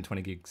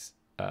 120 gigs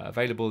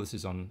available. This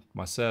is on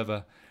my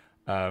server,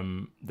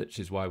 which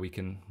is why we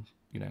can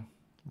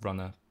run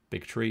a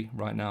big tree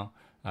right now.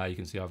 You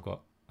can see I've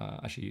got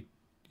actually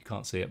you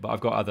can't see it, but I've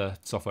got other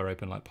software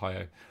open like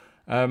Pio.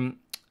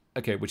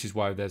 Okay, which is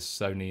why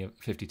there's only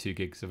 52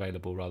 gigs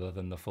available rather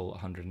than the full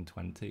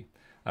 120.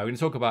 We're going to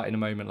talk about in a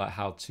moment like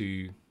how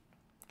to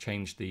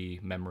change the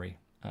memory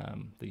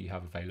that you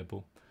have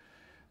available.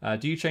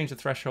 Do you change the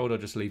threshold or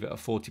just leave it at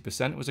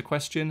 40%? Was a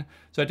question.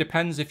 So it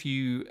depends if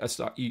you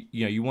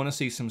you want to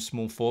see some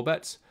small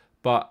 4-bets,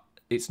 but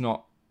it's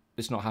not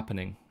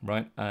happening,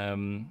 right?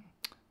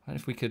 And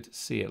if we could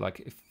see it,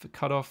 like if the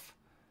cutoff,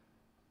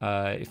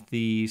 if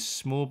the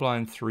small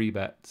blind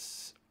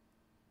 3-bets,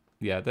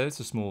 yeah, there's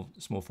a small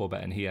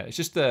 4-bet in here. It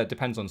just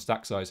depends on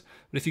stack size.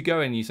 But if you go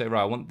in and you say,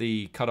 right, I want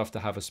the cutoff to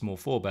have a small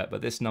 4-bet,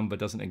 but this number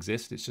doesn't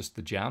exist, it's just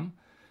the jam,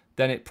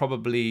 then it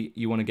probably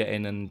you want to get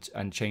in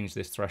and change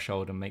this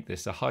threshold and make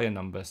this a higher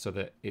number so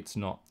that it's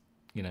not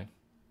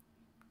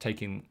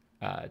taking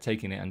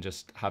taking it and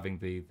just having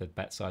the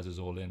bet sizes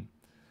all in.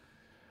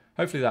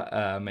 Hopefully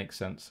that makes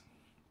sense.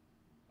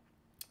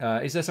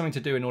 Is there something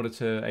to do in order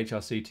to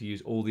HRC to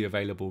use all the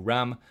available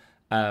RAM?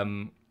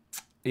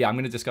 Yeah, I'm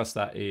going to discuss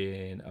that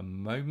in a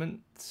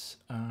moment.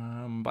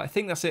 But I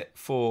think that's it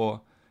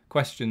for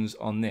questions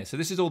on this. So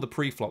this is all the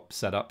pre-flop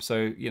setup.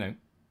 So, you know,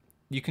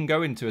 you can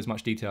go into as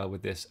much detail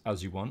with this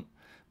as you want,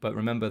 but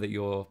remember that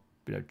you're,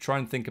 you know, try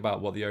and think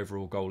about what the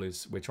overall goal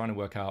is. We're trying to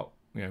work out,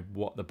 you know,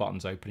 what the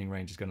button's opening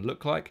range is going to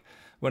look like.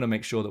 We want to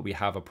make sure that we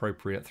have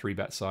appropriate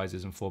 3-bet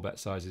sizes and 4-bet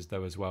sizes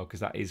though as well,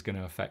 because that is going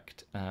to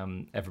affect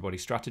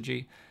everybody's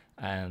strategy.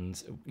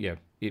 And yeah,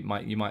 you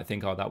might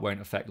think, oh, that won't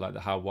affect like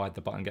how wide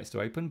the button gets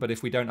to open. But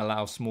if we don't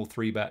allow small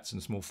 3-bets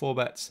and small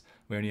 4-bets,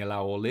 we only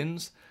allow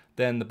all-ins,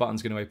 then the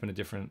button's going to open a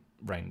different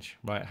range,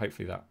 right?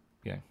 Hopefully that,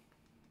 yeah,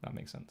 that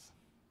makes sense.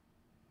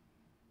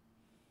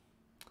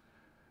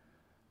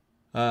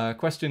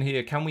 Question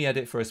here, can we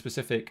edit for a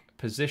specific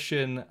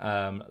position,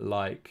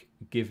 like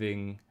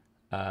giving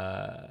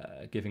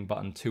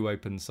button 2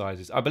 open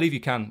sizes? I believe you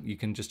can. You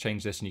can just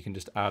change this and you can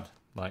just add,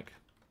 like,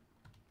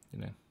 you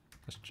know,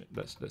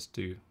 let's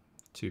do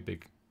 2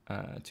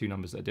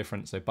 numbers that are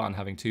different. So button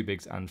having 2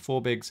 bigs and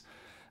 4 bigs.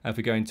 And if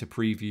we go into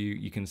preview,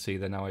 you can see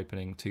they're now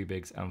opening 2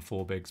 bigs and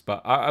 4 bigs.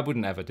 But I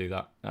wouldn't ever do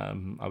that.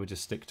 I would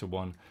just stick to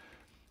 1.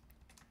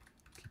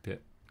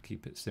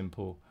 Keep it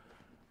simple.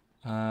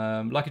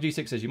 Like a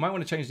G6 says, you might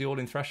want to change the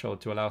all-in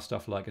threshold to allow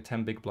stuff like a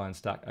 10 big blind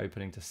stack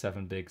opening to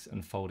 7 bigs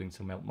and folding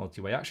to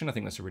multi-way action. I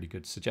think that's a really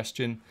good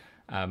suggestion.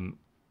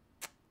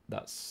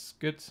 That's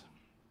good.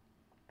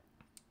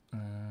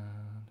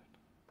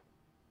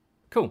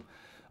 Cool.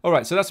 All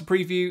right, so that's a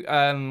preview.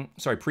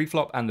 Sorry,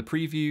 preflop and the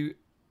preview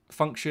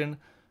function.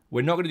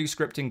 We're not going to do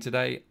scripting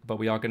today, but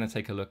we are going to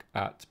take a look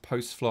at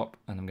postflop,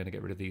 and I'm going to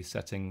get rid of these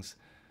settings.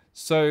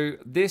 So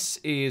this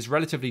is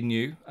relatively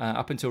new.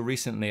 Up until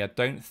recently, I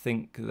don't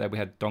think that we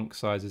had donk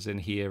sizes in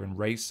here and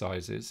raise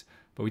sizes,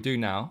 but we do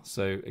now.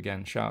 So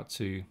again, shout out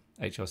to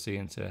HRC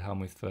and to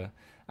Helmuth for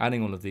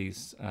adding all of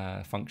these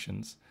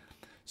functions.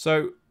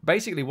 So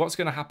basically what's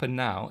going to happen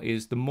now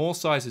is the more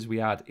sizes we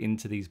add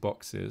into these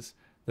boxes,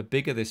 the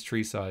bigger this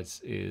tree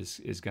size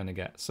is going to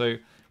get. So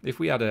if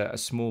we add a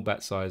small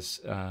bet size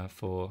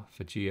for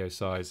geo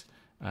size,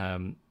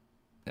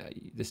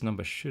 this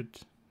number is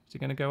it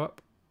going to go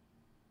up?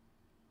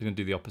 It's going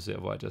to do the opposite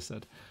of what I just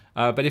said.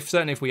 But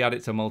certainly if we add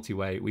it to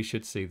multi-way, we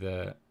should see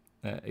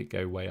it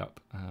go way up.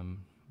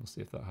 We'll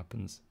see if that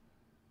happens.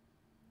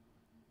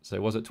 So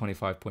it was at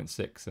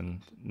 25.6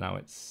 and now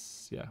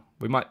it's, yeah,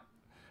 we might,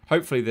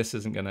 hopefully this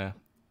isn't going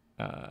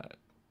to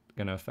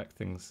affect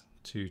things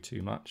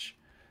too much.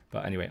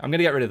 But anyway, I'm going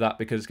to get rid of that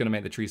because it's going to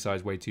make the tree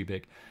size way too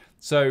big.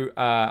 So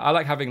I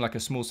like having like a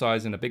small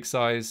size and a big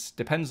size.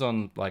 Depends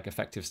on like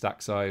effective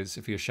stack size.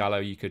 If you're shallow,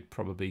 you could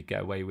probably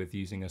get away with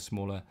using a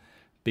smaller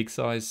big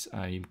size.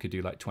 You could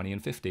do like 20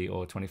 and 50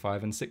 or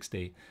 25 and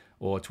 60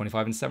 or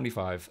 25 and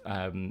 75.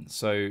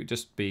 So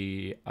just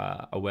be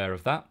aware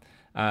of that.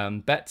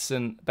 Bets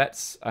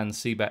and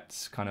C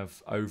bets kind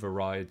of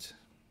override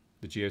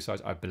the geo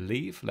size, I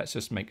believe. Let's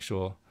just make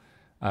sure.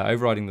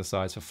 Overriding the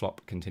size for flop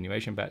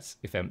continuation bets.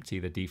 If empty,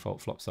 the default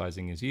flop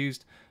sizing is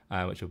used,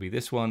 which will be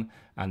this one.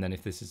 And then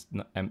if this is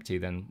not empty,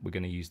 then we're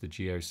going to use the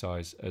geo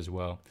size as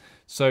well.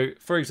 So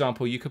for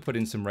example, you could put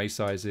in some raise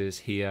sizes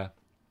here.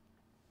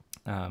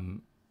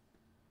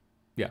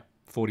 Yeah,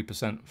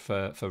 40%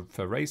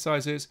 for raise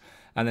sizes.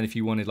 And then if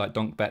you wanted like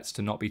donk bets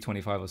to not be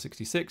 25 or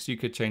 66, you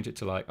could change it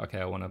to like, okay,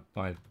 I want to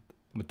buy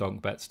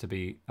donk bets to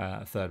be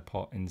a third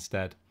pot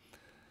instead.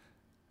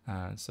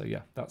 So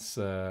yeah, that's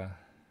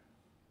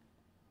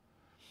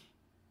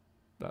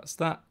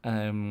that.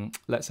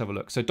 Let's have a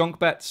look. So donk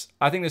bets,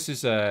 I think this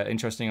is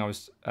interesting. I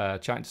was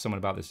chatting to someone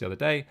about this the other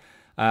day.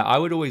 I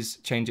would always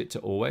change it to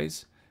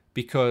always,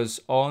 because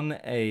on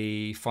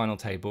a final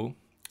table,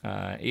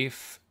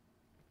 if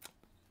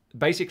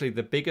basically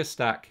the bigger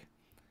stack,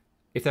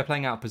 if they're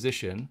playing out of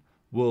position,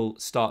 will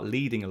start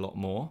leading a lot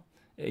more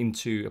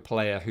into a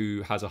player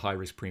who has a high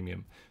risk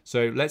premium.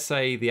 So let's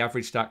say the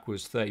average stack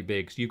was 30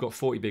 bigs, you've got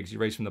 40 bigs, you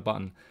raise from the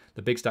button,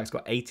 the big stack's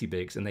got 80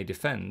 bigs and they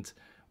defend.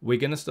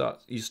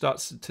 You start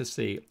to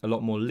see a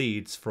lot more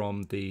leads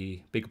from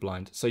the big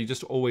blind. So you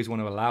just always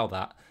want to allow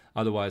that.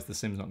 Otherwise the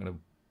sim's not going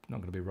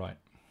to be right.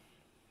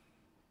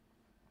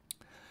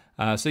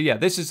 So yeah,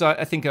 this is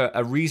I think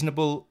a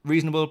reasonable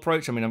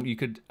approach. I mean, you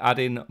could add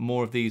in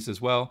more of these as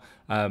well.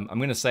 I'm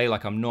going to say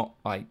like I'm not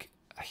like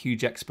a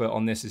huge expert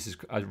on this. This is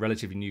a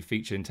relatively new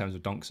feature in terms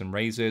of donks and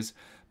raises,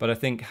 but I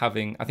think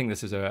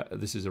this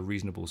is a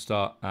reasonable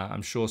start.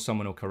 I'm sure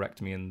someone will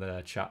correct me in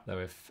the chat though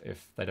if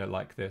they don't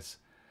like this.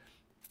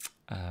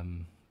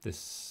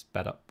 This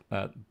setup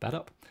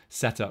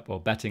or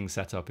betting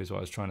setup is what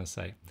I was trying to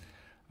say.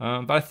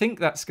 But I think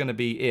that's going to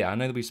be it. I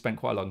know that we spent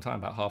quite a long time,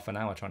 about half an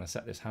hour, trying to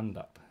set this hand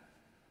up.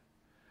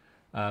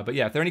 But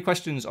yeah, if there are any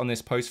questions on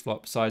this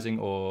post-flop sizing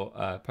or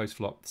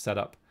post-flop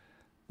setup,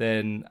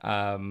 then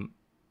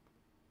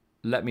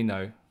let me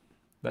know.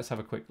 Let's have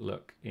a quick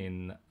look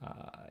in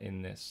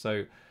this.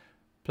 So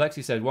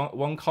Plexi said,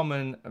 one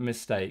common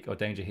mistake or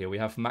danger here, we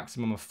have a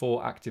maximum of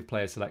 4 active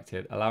players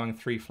selected. Allowing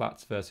 3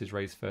 flats versus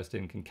raise first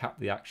in can cap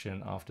the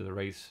action after the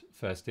raise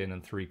first in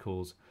and 3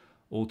 calls,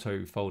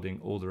 auto folding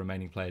all the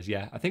remaining players.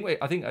 Yeah, I think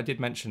I did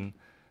mention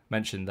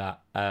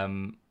that.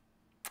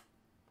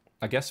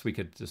 I guess we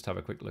could just have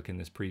a quick look in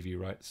this preview,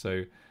 right?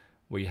 So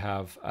we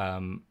have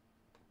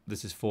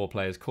this is 4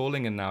 players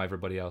calling, and now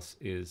everybody else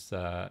is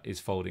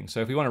folding. So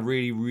if we want a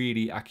really,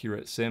 really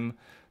accurate sim,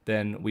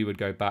 then we would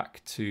go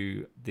back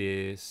to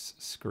this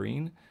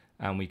screen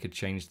and we could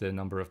change the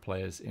number of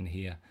players in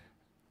here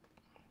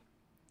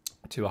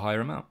to a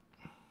higher amount.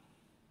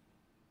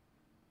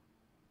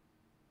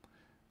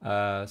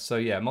 So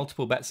yeah,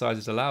 multiple bet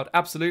sizes allowed.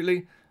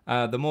 Absolutely.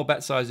 The more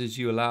bet sizes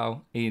you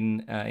allow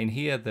in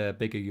here, the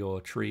bigger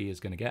your tree is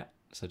going to get.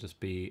 So just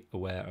be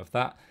aware of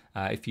that.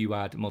 If you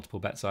add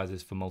multiple bet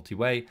sizes for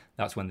multi-way,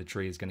 that's when the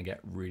tree is going to get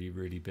really,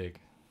 really big.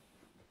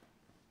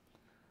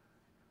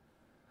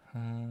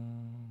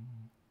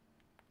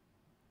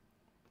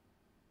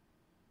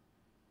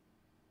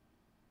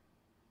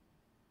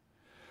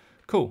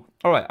 Cool.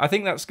 All right, I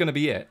think that's going to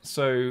be it.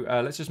 So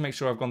let's just make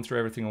sure I've gone through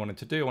everything I wanted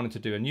to do. I wanted to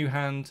do a new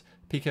hand,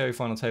 PKO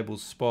final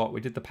tables spot. We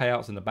did the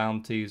payouts and the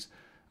bounties.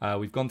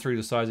 We've gone through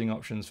the sizing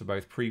options for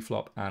both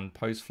pre-flop and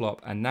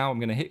post-flop. And now I'm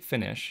going to hit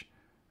finish,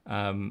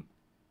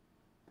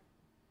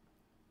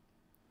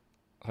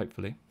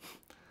 hopefully.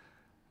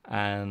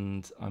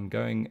 And I'm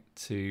going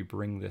to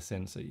bring this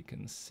in so you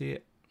can see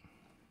it.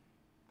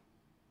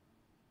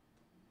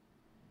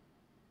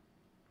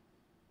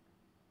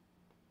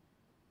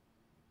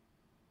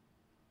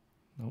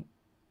 Nope.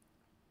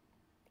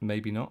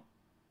 Maybe not.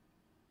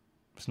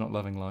 It's not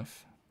loving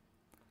life.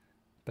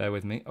 Bear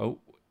with me. Oh,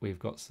 we've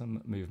got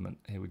some movement.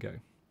 Here we go.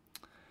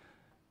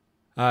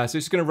 So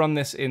it's going to run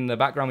this in the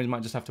background. We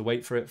might just have to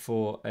wait for it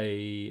for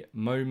a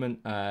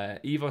moment.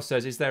 Evo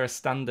says, is there a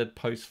standard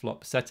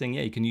post-flop setting?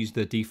 Yeah, you can use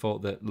the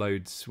default that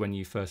loads when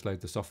you first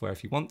load the software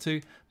if you want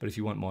to. But if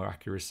you want more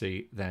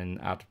accuracy, then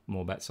add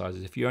more bet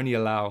sizes. If you only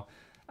allow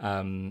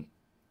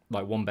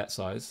like 1 bet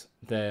size,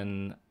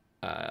 then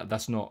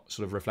that's not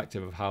sort of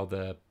reflective of how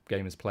the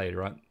game is played,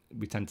 right?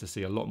 We tend to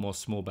see a lot more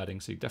small betting,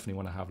 so you definitely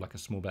want to have like a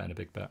small bet and a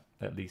big bet,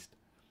 at least.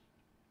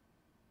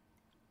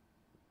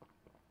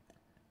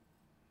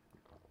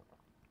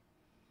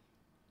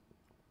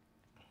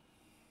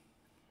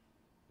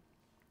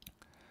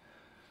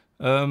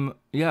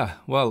 Yeah,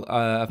 well,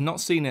 I've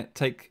not seen it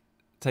take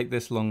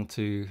this long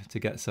to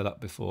get set up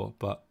before,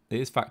 but it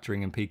is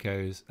factoring in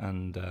PKOs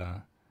and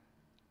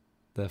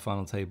the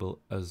final table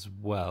as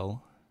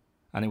well.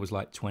 And it was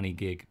like 20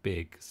 gig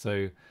big.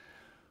 So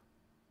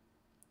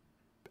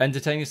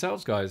entertain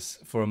yourselves, guys,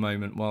 for a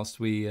moment whilst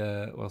we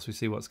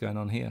see what's going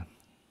on here.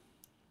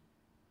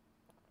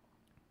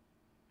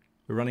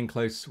 We're running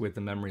close with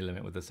the memory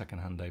limit with the second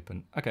hand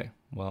open. Okay,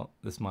 well,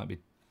 this might be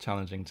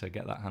challenging to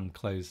get that hand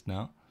closed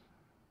now.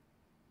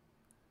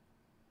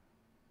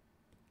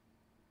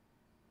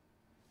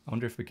 I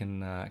wonder if we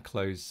can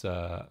close,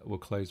 we'll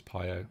close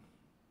PIO.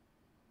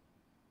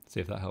 See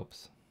if that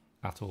helps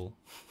at all.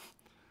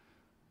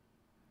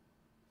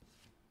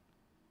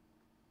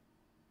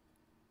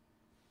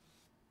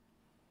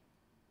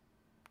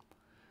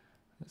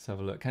 Let's have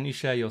a look. Can you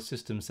share your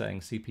system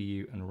settings,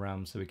 CPU and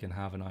RAM, so we can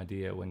have an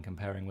idea when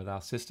comparing with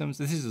our systems?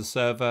 This is a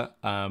server.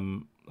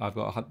 I've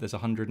got there's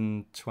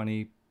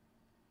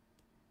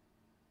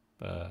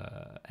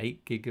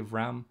 128 gig of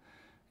RAM.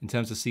 In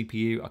terms of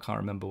CPU, I can't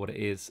remember what it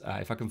is.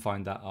 If I can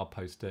find that, I'll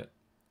post it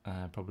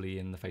probably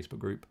in the Facebook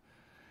group.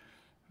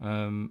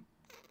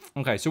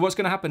 Okay, so what's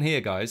going to happen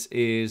here, guys,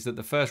 is that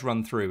the first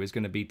run through is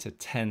going to be to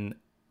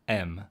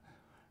 10M,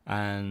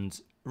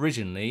 and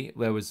originally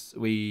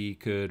we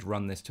could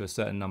run this to a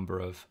certain number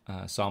of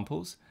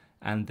samples,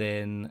 and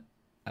then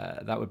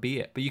that would be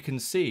it. But you can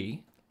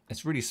see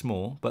it's really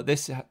small, but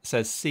this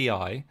says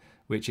CI,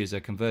 which is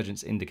a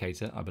convergence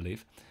indicator, I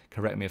believe.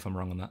 Correct me if I'm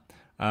wrong on that.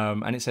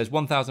 And it says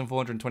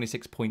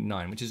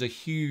 1426.9, which is a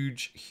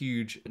huge,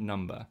 huge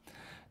number.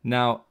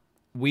 Now,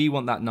 we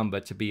want that number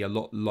to be a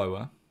lot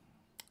lower.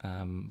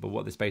 But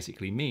what this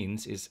basically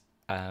means is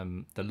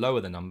the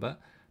lower the number,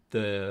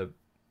 the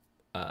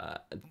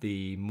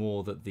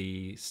more that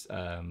the what's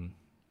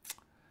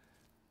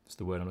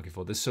the word I'm looking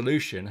for? The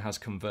solution has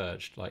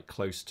converged, like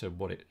close to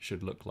what it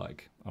should look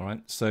like. All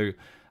right. So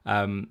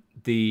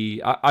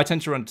I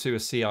tend to run to a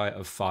CI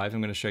of 5.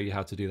 I'm going to show you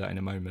how to do that in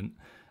a moment.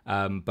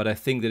 But I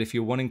think that if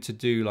you're wanting to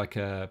do like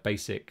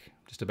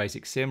just a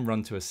basic sim,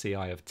 run to a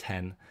CI of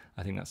 10.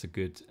 I think that's a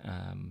good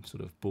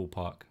sort of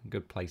ballpark,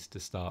 good place to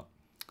start.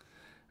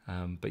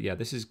 But yeah,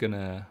 this is going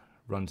to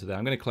run to there.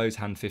 I'm going to close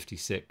hand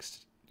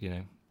 56,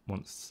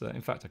 once.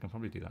 In fact, I can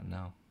probably do that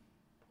now.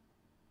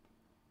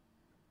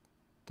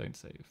 Don't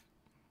save.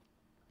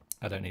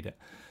 I don't need it.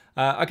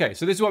 Okay,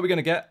 so this is what we're going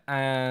to get.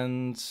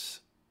 And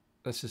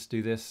let's just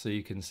do this so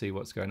you can see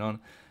what's going on.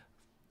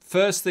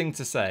 First thing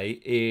to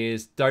say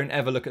is don't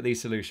ever look at these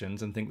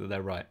solutions and think that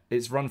they're right.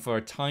 It's run for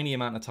a tiny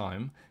amount of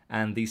time,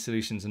 and these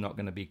solutions are not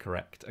going to be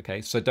correct.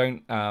 Okay, so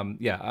don't,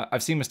 yeah,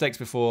 I've seen mistakes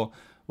before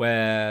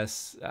where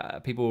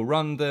people will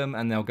run them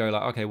and they'll go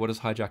like, okay, what does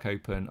hijack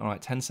open? All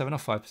right, 10-7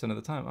 off 5% of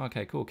the time.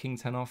 Okay, cool. King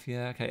 10 off,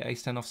 yeah. Okay,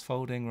 ace 10 off's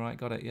folding, right?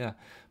 Got it, yeah.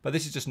 But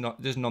this is just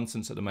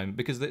nonsense at the moment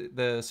because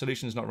the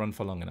solution is not run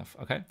for long enough.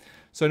 Okay,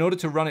 so in order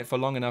to run it for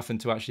long enough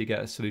and to actually get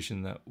a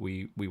solution that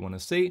we want to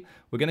see,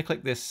 we're going to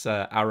click this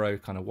arrow,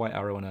 kind of white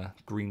arrow on a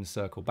green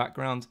circle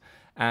background,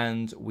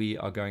 and we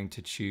are going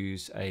to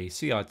choose a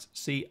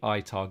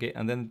CI target,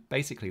 and then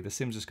basically the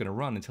sim's just going to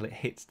run until it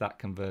hits that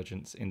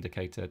convergence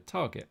indicator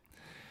target.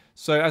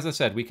 So as I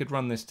said, we could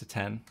run this to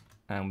 10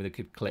 and we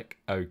could click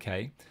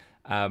OK.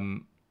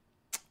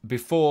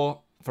 Before,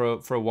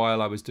 for a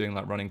while, I was doing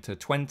like running to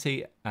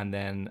 20, and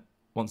then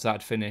once that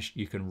had finished,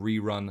 you can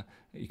rerun,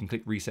 you can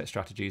click reset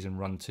strategies and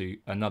run to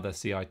another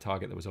CI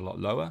target that was a lot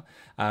lower.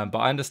 But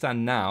I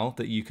understand now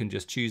that you can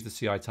just choose the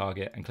CI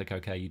target and click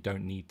OK. You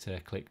don't need to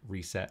click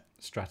reset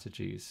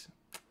strategies.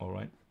 All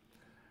right.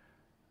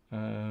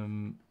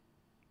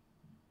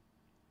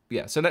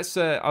 Yeah, so let's,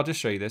 I'll just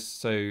show you this.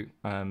 So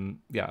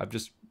yeah, I've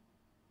just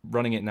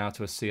running it now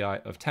to a CI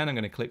of 10. I'm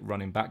going to click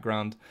run in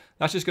background.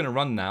 That's just going to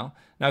run now.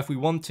 Now, if we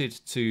wanted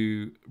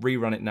to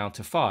rerun it now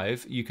to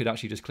 5, you could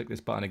actually just click this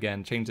button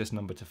again, change this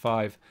number to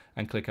 5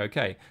 and click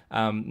OK.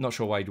 Not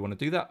sure why you'd want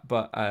to do that,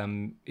 but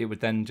it would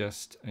then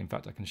just, in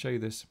fact, I can show you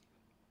this.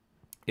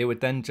 It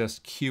would then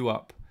just queue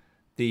up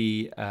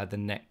the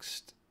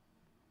next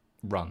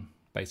run,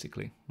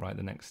 basically, right?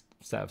 The next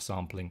set of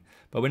sampling.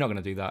 But we're not going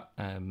to do that.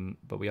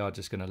 But we are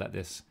just going to let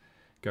this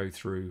go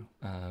through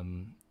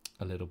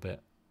a little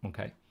bit.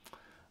 Okay.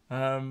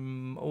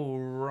 All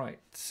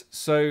right.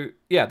 So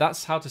yeah,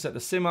 that's how to set the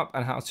sim up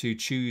and how to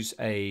choose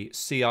a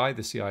CI.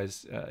 The CI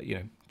is, you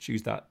know,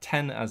 choose that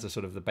 10 as a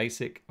sort of the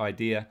basic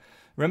idea.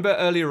 Remember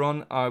earlier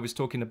on, I was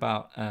talking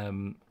about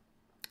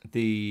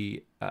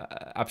the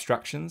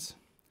abstractions.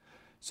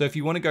 So if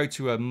you want to go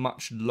to a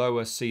much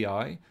lower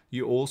CI,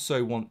 you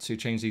also want to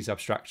change these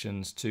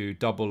abstractions to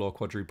double or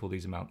quadruple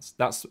these amounts.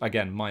 That's,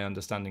 again, my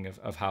understanding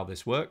of how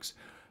this works.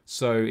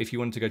 So if you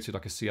want to go to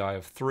like a CI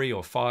of 3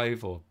 or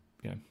 5 or,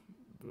 you know,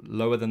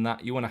 lower than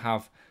that, you want to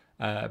have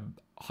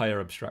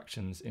higher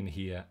abstractions in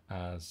here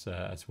as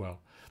well.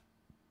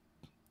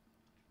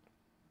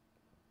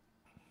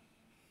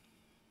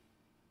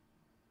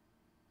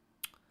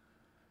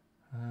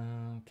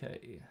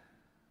 Okay.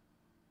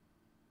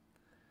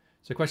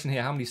 So question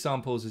here, how many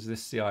samples is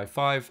this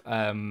CI5?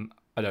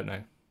 I don't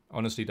know.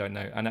 Honestly, don't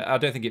know. And I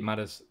don't think it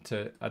matters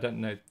to, I don't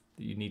know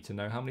that you need to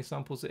know how many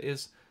samples it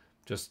is.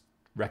 Just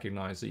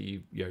recognize that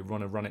you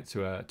want to run it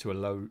to a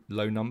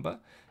low number,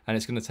 and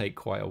it's going to take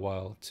quite a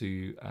while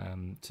to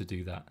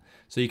do that.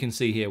 So you can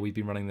see here we've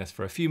been running this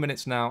for a few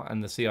minutes now,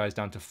 and the CI is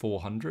down to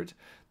 400.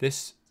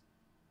 This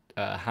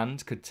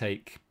hand could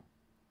take,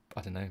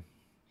 I don't know,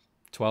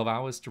 12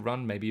 hours to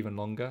run, maybe even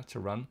longer to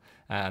run,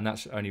 and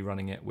that's only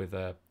running it with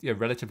a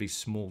relatively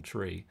small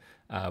tree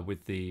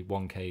with the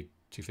 1K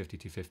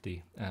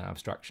 250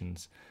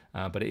 abstractions,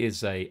 but it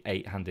is a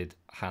 8-handed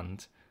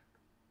hand,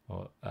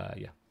 or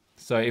yeah.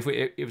 So if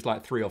it was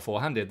like 3 or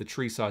 4-handed, the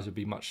tree size would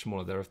be much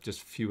smaller. There are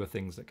just fewer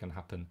things that can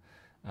happen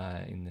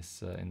in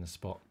this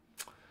spot.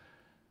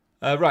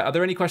 Right, are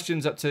there any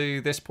questions up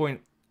to this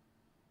point?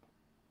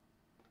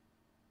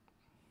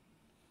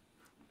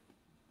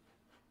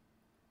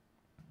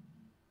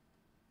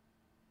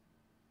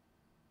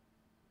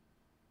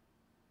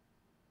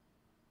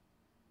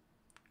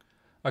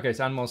 Okay,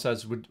 so Anmol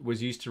says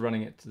was used to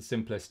running it to the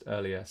simplest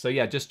earlier. So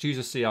yeah, just choose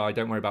a CI.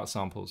 Don't worry about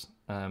samples.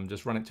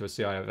 Just run it to a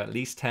CI of at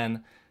least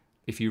 10.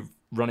 If you're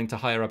running to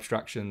higher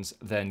abstractions,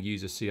 then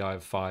use a CI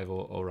of 5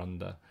 or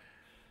under.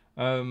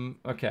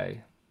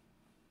 Okay.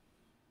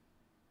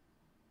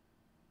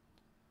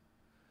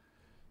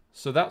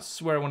 So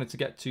that's where I wanted to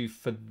get to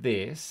for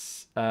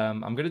this.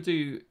 I'm going to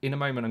do, in a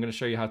moment, I'm going to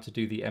show you how to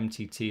do the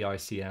MTT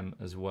ICM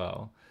as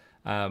well.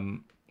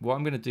 What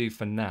I'm going to do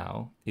for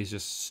now is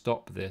just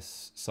stop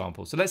this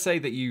sample. So let's say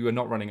that you are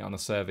not running it on a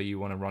server, you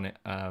want to run it,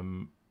 you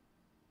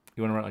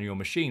want to run it on your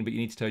machine, but you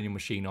need to turn your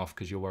machine off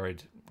because you're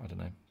worried, I don't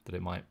know, that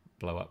it might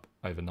blow up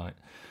overnight.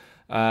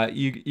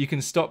 You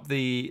can stop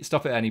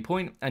at any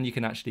point, and you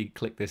can actually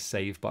click this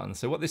save button.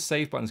 So what this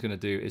save button is going to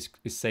do is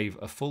save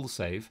a full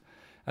save,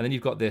 and then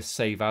you've got this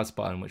save as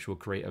button, which will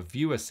create a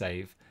viewer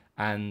save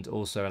and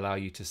also allow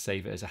you to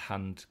save it as a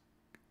hand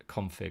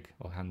config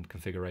or hand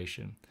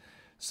configuration.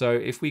 So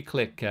if we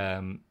click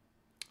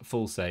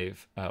full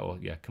save, or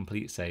yeah,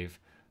 complete save,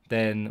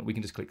 then we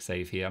can just click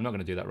save here. I'm not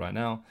going to do that right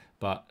now,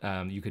 but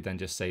you could then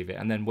just save it.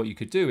 And then what you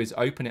could do is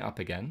open it up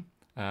again.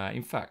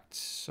 In fact,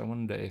 I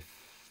wonder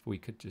if we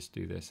could just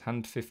do this.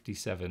 Hand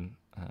 57,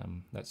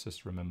 let's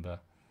just remember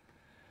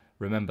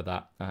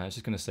that. It's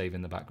just going to save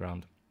in the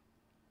background.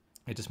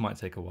 It just might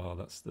take a while,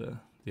 that's the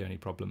only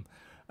problem.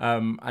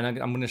 And I'm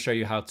going to show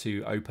you how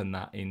to open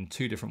that in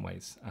 2 different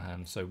ways.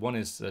 So one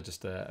is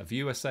just a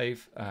viewer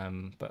save,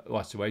 but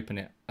well, to open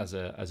it as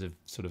a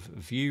sort of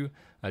view,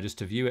 just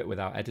to view it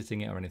without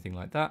editing it or anything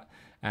like that.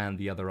 And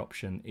the other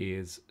option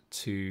is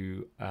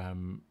to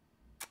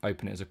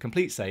open it as a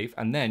complete save,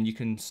 and then you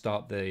can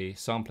start the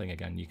sampling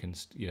again. You can,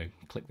 you know,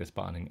 click this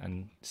button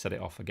and set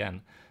it off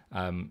again.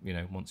 You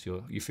know, once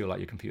you feel like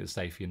your computer's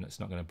safe, it's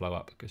not going to blow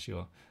up because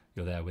you're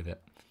there with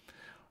it.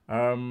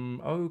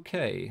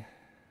 Okay.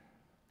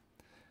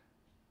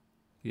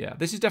 Yeah,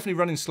 this is definitely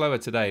running slower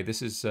today.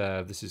 This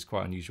is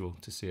quite unusual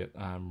to see it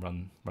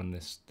run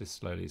this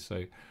slowly.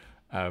 So,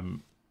 yeah,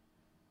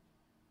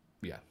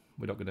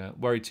 we're not going to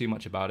worry too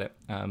much about it.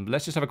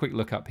 Let's just have a quick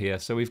look up here.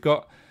 So we've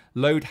got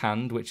load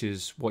hand, which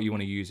is what you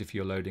want to use if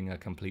you're loading a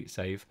complete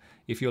save.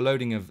 If you're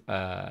loading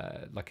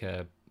like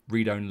a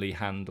read-only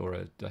hand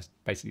or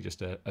basically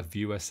just a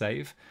viewer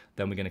save,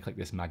 then we're going to click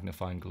this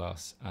magnifying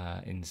glass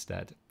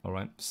instead. All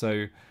right,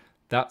 so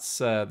that's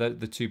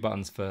the two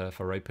buttons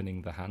for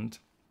opening the hand.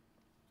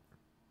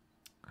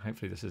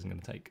 Hopefully this isn't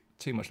going to take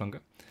too much longer.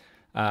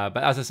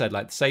 But as I said,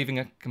 like saving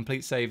a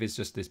complete save is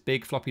just this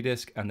big floppy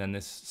disk and then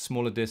this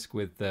smaller disk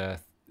with the,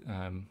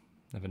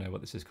 never know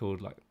what this is called.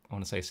 Like I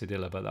want to say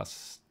cedilla, but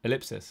that's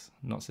ellipsis,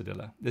 not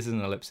cedilla. This is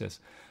an ellipsis.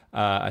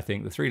 I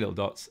think the three little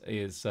dots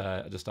is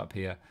just up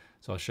here.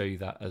 So I'll show you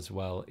that as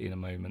well in a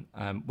moment.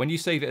 When you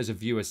save it as a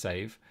viewer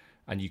save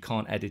and you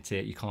can't edit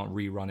it, you can't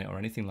rerun it or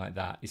anything like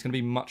that, it's going to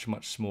be much,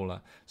 much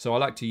smaller. So I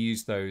like to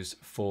use those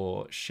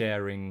for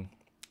sharing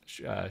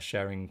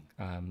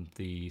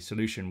the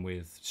solution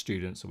with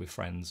students or with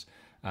friends,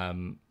 you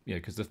know,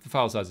 because the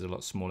file size is a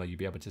lot smaller. You'd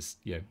be able to,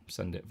 you know,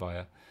 send it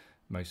via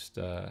most,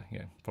 you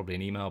know, probably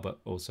an email, but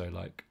also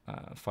like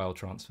file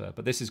transfer.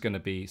 But this is going to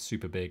be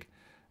super big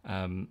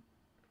in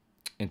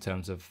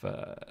terms of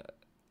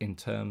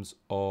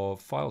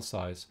file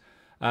size.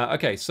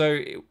 Okay, so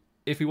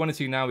if we wanted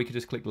to now, we could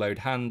just click load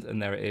hand,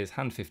 and there it is,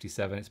 hand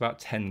 57. It's about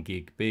 10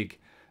 gig big.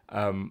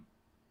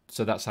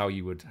 So that's how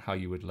you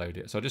would load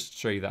it. So I'll just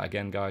show you that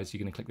again, guys. You're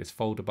going to click this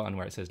folder button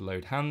where it says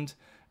load hand,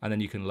 and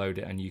then you can load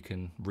it and you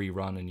can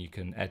rerun and you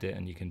can edit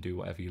and you can do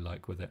whatever you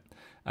like with it.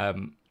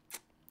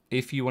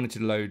 If you wanted to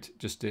load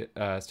just it,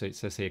 so it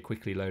says here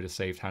quickly load a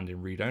saved hand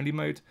in read-only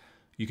mode,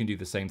 you can do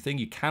the same thing.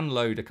 You can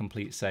load a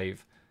complete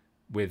save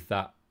with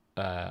that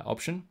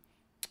option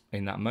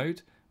in that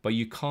mode, but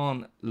you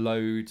can't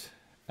load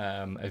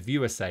a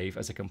viewer save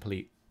as a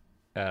complete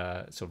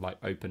sort of like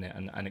open it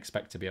and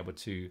expect to be able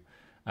to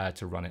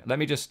run it. Let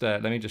me just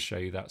show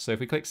you that. So if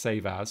we click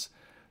save as,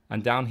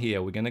 and down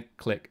here we're going to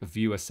click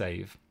viewer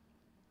save,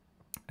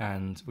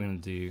 and we're going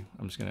to do,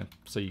 I'm just going to,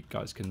 so you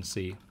guys can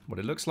see what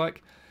it looks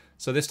like.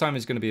 So this time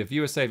it's going to be a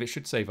viewer save. It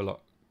should save a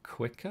lot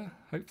quicker,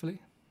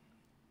 hopefully.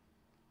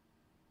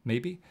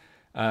 Maybe.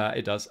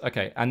 It does.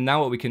 Okay, and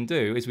now what we can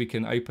do is we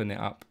can open it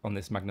up on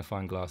this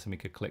magnifying glass, and we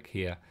could click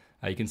here.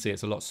 You can see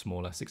it's a lot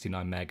smaller,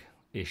 69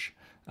 meg-ish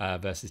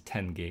versus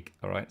 10 gig.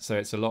 All right, so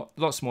it's a lot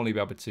smaller. You'll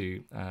be able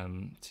to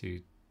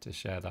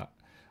share that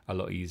a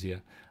lot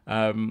easier.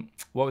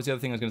 What was the other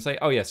thing I was going to say?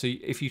 Oh yeah, so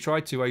if you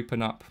try to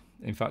open up,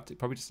 in fact, it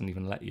probably doesn't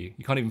even let you.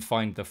 You can't even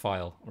find the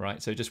file,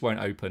 right? So it just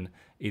won't open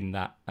in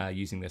that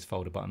using this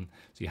folder button.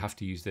 So you have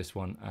to use this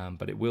one,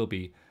 but it will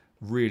be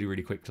really,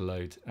 really quick to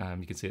load.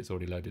 You can see it's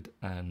already loaded,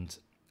 and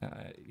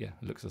yeah,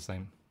 it looks the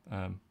same,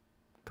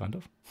 kind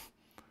of.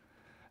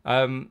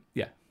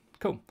 Yeah,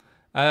 cool.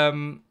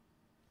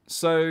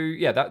 So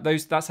yeah,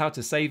 that's how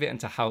to save it and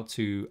to how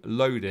to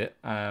load it.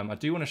 I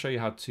do want to show you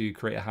how to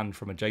create a hand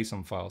from a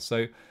JSON file.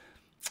 So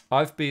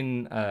I've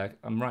been,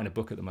 I'm writing a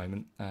book at the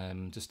moment,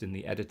 just in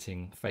the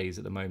editing phase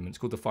at the moment. It's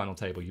called The Final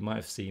Table. You might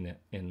have seen it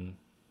in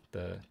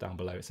the down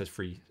below. It says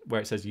free, where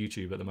it says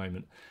YouTube at the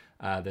moment.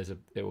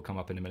 It will come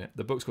up in a minute.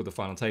 The book's called The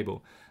Final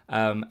Table.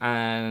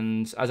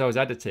 And as I was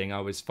editing, I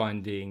was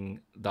finding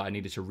that I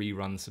needed to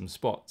rerun some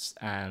spots,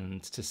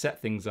 and to set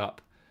things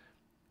up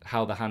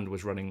how the hand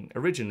was running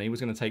originally was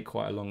going to take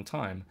quite a long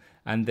time.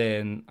 And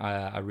then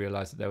I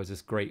realized that there was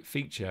this great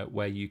feature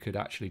where you could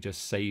actually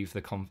just save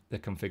the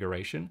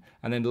configuration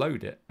and then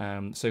load it.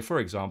 So for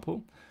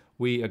example,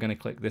 we are going to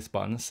click this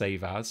button,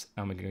 save as,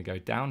 and we're going to go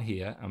down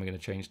here and we're going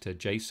to change to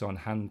JSON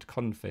hand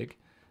config.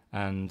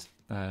 And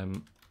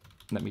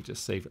let me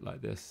just save it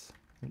like this.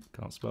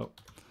 Can't spell.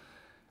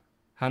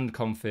 Hand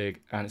config,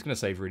 and it's going to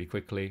save really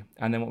quickly.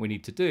 And then what we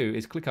need to do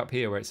is click up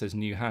here where it says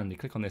new hand. You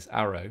click on this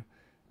arrow,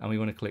 and we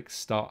want to click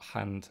start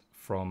hand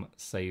from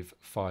save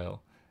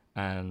file,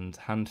 and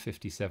hand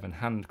 57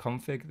 hand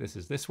config. This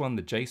is this one,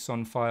 the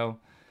JSON file.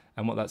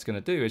 And what that's going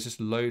to do is just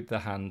load the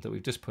hand that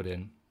we've just put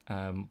in,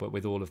 but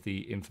with all of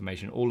the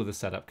information, all of the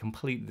setup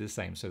completely the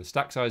same. So the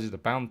stack sizes, the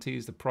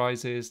bounties, the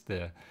prizes,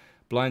 the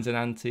blinds and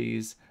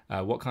antes,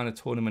 what kind of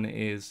tournament it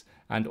is,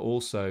 and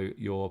also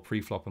your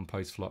pre-flop and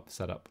post-flop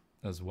setup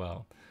as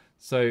well.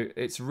 So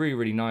it's really,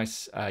 really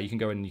nice. You can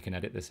go in and you can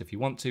edit this if you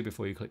want to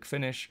before you click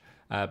finish.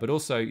 But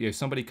also, you know,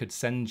 somebody could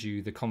send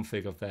you the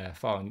config of their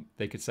file, and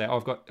they could say,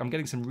 "Oh, I'm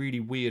getting some really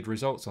weird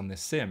results on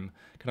this sim.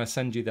 Can I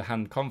send you the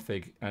hand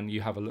config?" And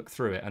you have a look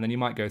through it, and then you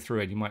might go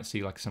through it. You might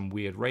see like some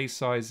weird raise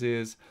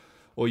sizes,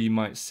 or you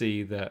might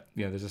see that,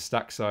 you know, there's a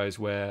stack size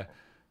where,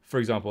 for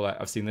example,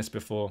 I've seen this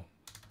before,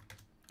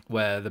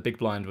 where the big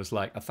blind was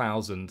like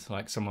 1,000,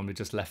 like someone had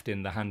just left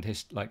in the hand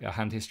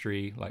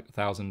history, like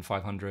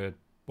 1,500,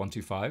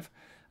 125,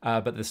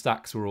 but the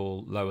stacks were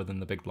all lower than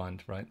the big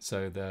blind, right?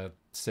 So the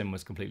sim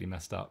was completely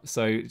messed up.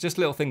 So just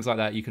little things like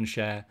that, you can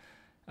share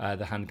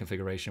the hand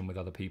configuration with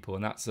other people,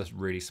 and that's a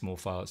really small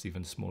file. It's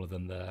even smaller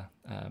than the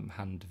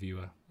hand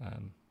viewer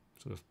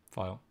sort of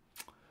file.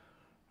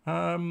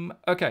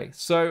 Okay,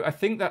 so I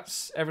think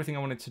that's everything I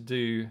wanted to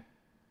do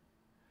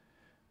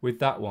with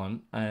that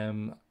one.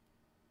 I'm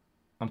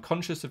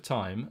conscious of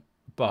time,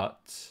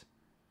 but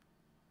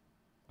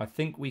I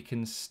think we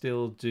can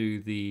still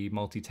do the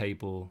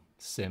multi-table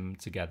sim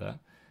together.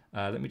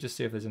 Let me just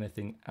see if there's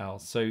anything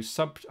else. So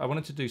I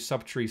wanted to do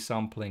subtree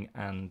sampling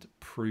and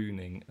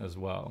pruning as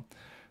well.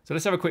 So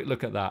let's have a quick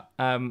look at that.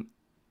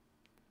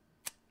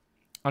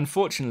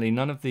 Unfortunately,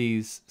 none of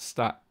these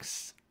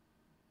stacks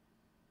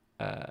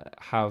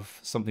have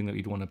something that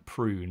you'd want to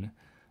prune.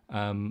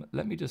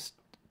 Let me just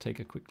take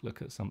a quick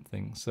look at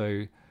something.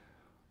 So,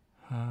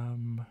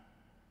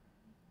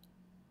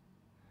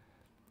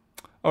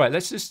 all right,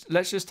 let's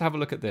just have a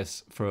look at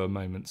this for a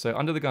moment. So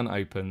under the gun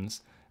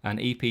opens, and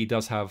EP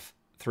does have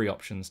 3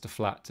 options: to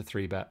flat, to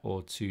 3-bet,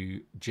 or to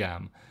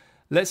jam.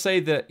 Let's say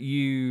that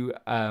you,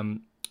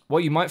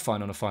 what you might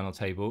find on a final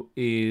table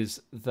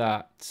is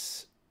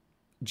that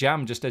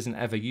jam just isn't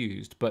ever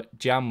used, but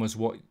jam was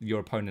what your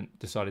opponent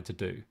decided to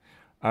do.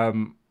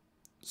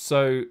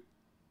 So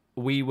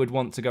we would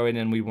want to go in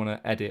and we want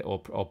to edit or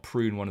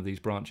prune one of these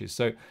branches.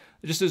 So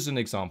just as an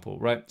example,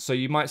 right? So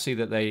you might see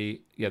that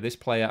this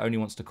player only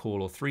wants to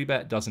call or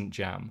 3-bet, doesn't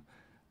jam.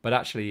 But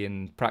actually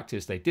in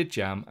practice they did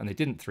jam and they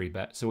didn't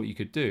 3-bet. So what you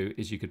could do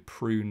is you could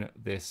prune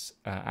this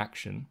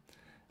action.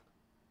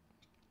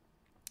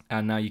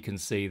 And now you can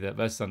see that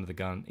versus under the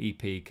gun,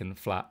 EP can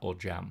flat or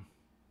jam.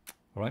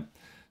 All right.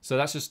 So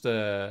that's just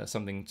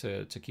something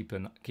to keep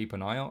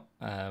an eye out.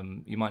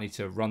 You might need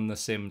to run the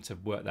sim to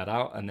work that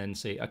out and then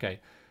see, okay,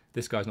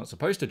 this guy's not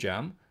supposed to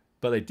jam,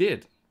 but they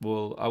did.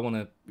 Well, I want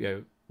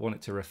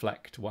it to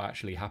reflect what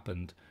actually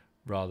happened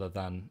rather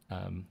than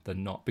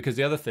not. Because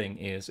the other thing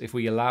is, if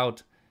we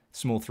allowed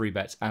small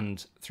 3-bets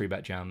and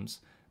 3-bet jams,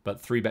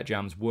 but 3-bet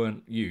jams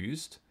weren't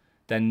used,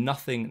 then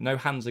no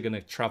hands are going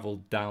to travel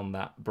down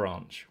that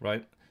branch,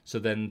 right? So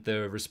then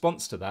the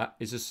response to that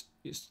is just,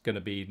 it's going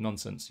to be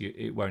nonsense.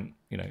 It won't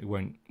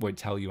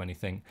tell you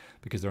anything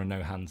because there are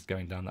no hands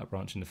going down that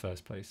branch in the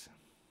first place.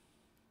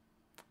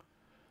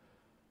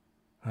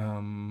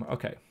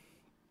 Okay.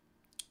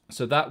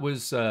 So that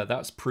was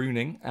that's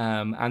pruning,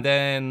 and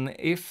then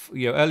if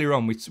earlier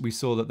on we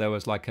saw that there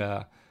was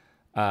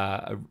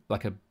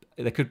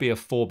there could be a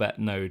 4-bet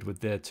node with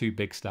their 2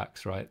 big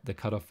stacks, right? The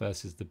cutoff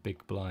versus the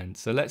big blind.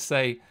 So let's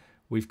say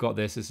we've got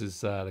this. This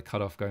is the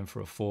cutoff going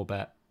for a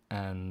 4-bet.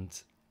 And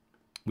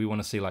we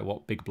want to see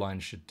what big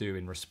blind should do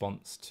in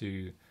response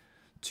to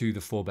the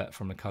 4-bet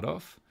from the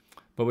cutoff.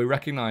 But we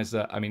recognize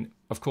that, I mean,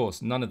 of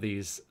course, none of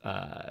these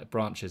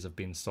branches have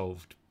been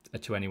solved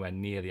to anywhere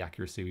near the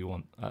accuracy we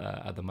want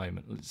at the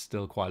moment. There's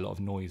still quite a lot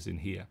of noise in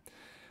here.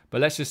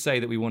 But let's just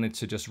say that we wanted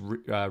to just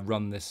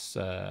run this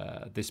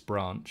this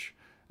branch.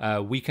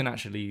 We can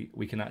actually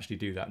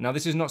do that. Now,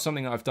 this is not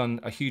something that I've done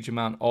a huge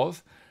amount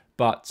of,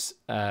 but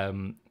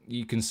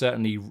you can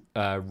certainly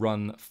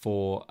run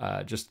for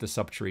just the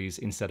subtrees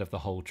instead of the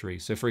whole tree.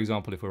 So for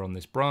example, if we're on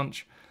this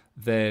branch,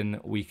 then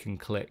we can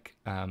click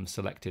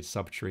selected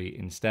subtree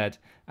instead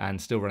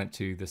and still run it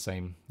to the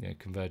same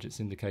convergence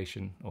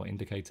indication or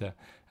indicator,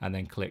 and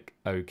then click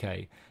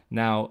OK.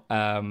 Now,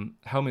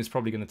 Helm is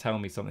probably going to tell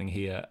me something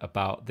here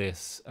about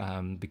this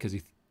because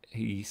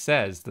he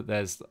says that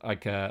there's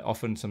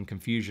often some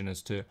confusion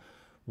as to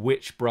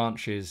which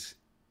branches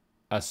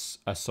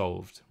are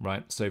solved,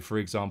 right? So for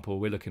example,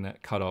 we're looking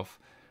at cutoff.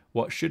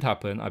 What should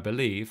happen, I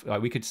believe,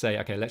 we could say,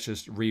 okay, let's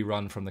just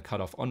rerun from the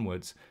cutoff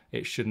onwards.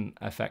 It shouldn't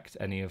affect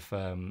any of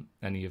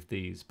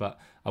these, but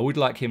I would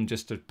like him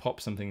just to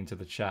pop something into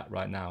the chat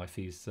right now if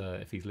he's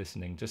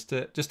listening, just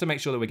to make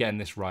sure that we're getting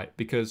this right,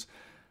 because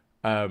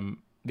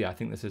yeah, I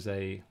think this is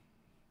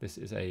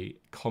a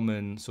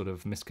common sort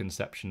of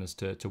misconception as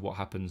to what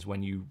happens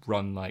when you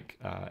run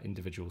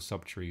individual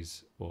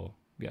subtrees, or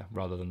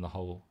rather than the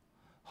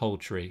whole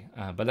tree.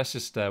 But let's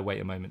just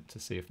wait a moment to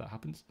see if that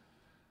happens.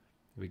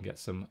 We can get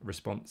some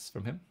response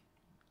from him.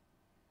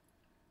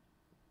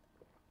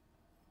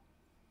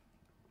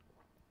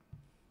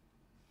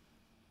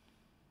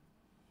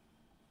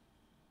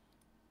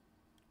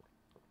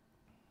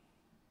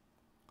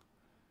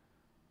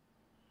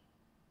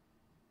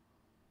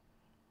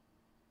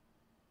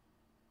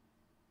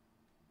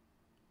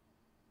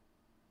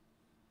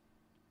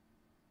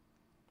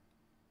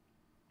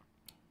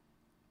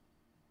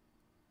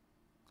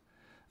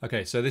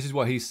 Okay, so this is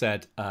what he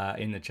said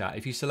in the chat.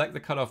 If you select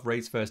the cutoff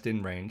raise first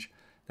in range,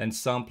 then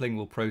sampling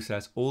will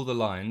process all the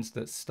lines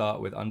that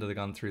start with under the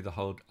gun through the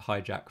hold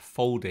hijack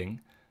folding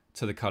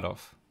to the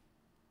cutoff.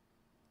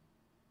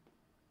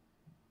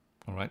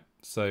 All right,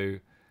 so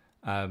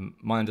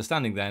my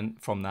understanding then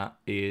from that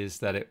is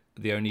that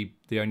the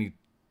only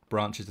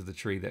branches of the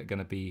tree that are going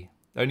to be,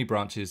 the only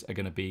branches are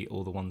going to be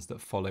all the ones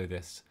that follow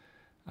this.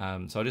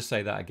 So I'll just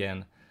say that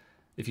again.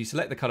 If you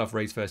select the cutoff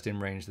raise first in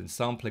range, then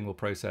sampling will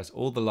process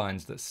all the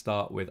lines that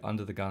start with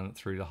under the gun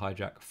through the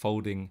hijack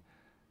folding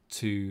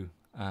to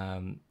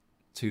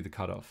the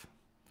cutoff.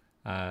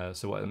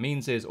 So what it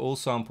means is all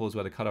samples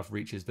where the cutoff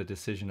reaches the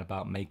decision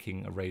about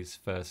making a raise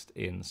first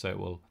in. So it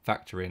will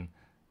factor in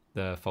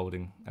the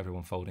folding,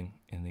 everyone folding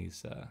in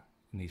these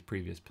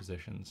previous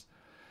positions.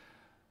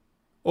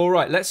 All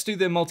right, let's do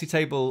the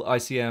multi-table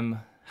ICM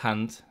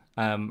hand.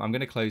 I'm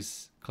going to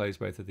close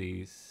both of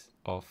these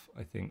off,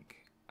 I think.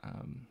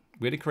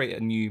 We're going to create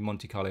a new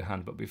Monte Carlo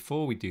hand, but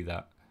before we do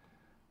that,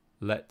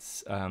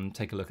 let's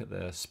take a look at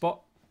the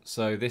spot.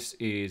 So this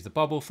is the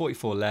bubble,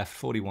 44 left,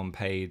 41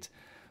 paid.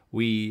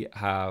 We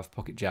have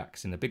pocket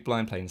jacks in the big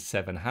blind playing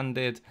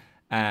 7-handed.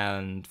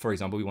 And for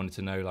example, we wanted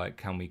to know,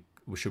 like,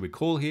 should we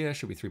call here?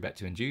 Should we 3-bet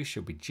to induce?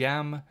 Should we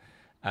jam?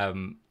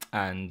 And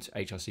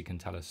HRC can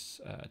tell us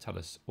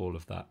all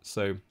of that.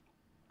 So I'm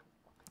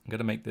going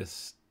to make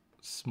this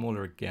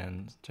smaller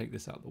again, take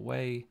this out of the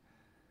way.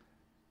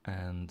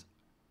 And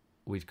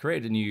we've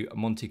created a new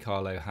Monte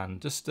Carlo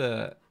hand.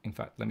 In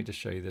fact, let me just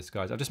show you this,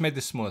 guys. I've just made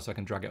this smaller so I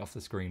can drag it off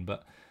the screen,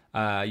 but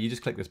you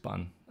just click this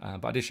button.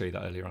 But I did show you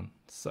that earlier on.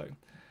 So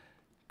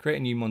create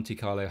a new Monte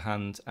Carlo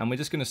hand, and we're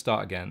just going to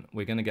start again.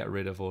 We're going to get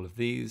rid of all of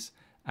these,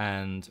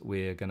 and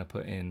we're going to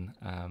put in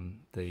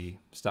the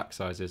stack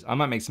sizes. I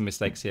might make some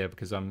mistakes here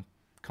because I'm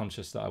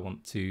conscious that I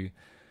want to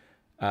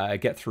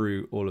get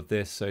through all of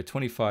this. So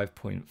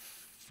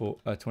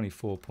 25.4,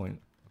 24.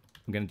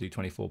 I'm going to do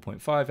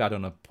 24.5, add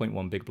on a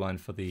 0.1 big blind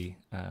for the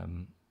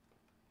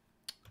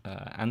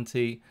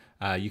ante.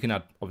 You can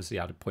obviously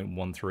add a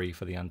 0.13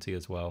 for the ante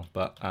as well,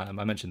 but I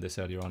mentioned this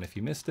earlier on if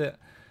you missed it,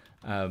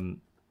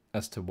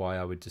 as to why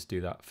I would just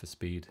do that for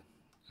speed.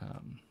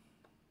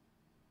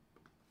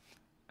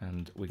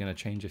 And we're going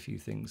to change a few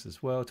things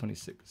as well.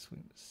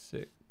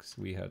 26.6,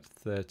 we had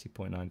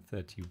 30.9,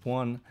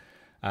 31.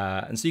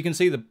 And so you can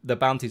see the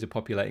bounties are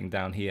populating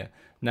down here.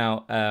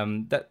 Now,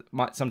 that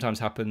might sometimes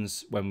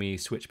happens when we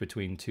switch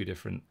between two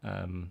different,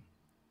 I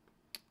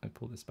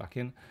pull this back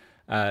in,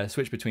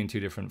 switch between two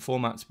different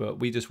formats, but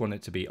we just want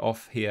it to be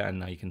off here, and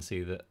now you can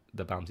see that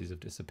the bounties have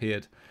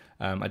disappeared.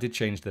 I did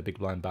change the big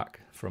blind back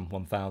from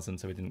 1000,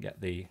 so we didn't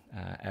get the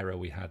error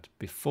we had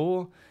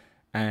before.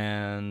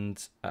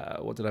 And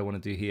what did I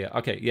want to do here?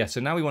 Okay, yeah, so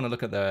now we want to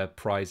look at the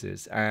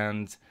prizes,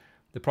 and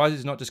the prize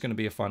is not just going to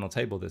be a final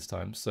table this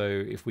time. So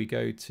if we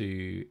go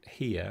to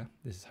here,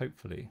 this is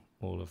hopefully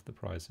all of the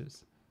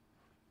prizes.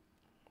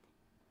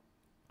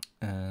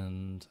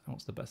 And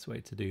what's the best way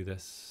to do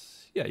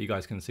this? Yeah, you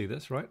guys can see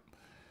this, right?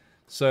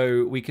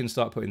 So we can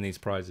start putting these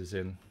prizes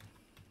in.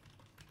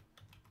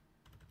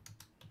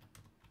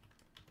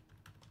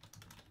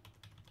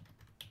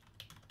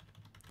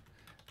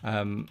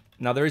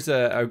 Now there is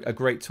a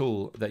great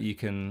tool that you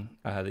can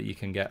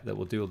get that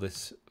will do all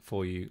this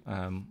for you.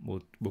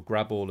 We'll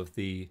grab all of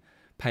the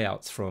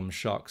payouts from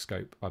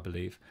SharkScope, I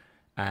believe,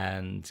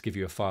 and give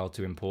you a file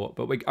to import.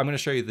 But I'm going to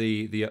show you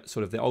the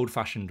sort of the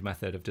old-fashioned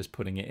method of just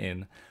putting it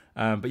in.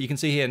 But you can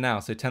see here now,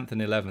 so 10th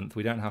and 11th,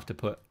 we don't have to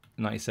put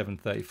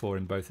 97.34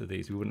 in both of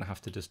these. We wouldn't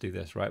have to just do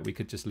this, right? We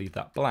could just leave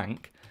that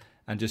blank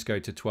and just go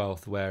to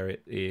 12th where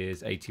it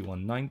is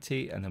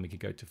 81.90, and then we could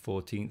go to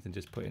 14th and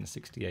just put in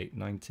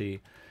 68.90.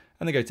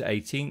 And then go to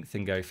 18th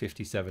and go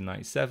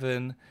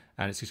 57.97,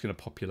 and it's just going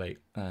to populate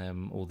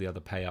all the other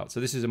payouts.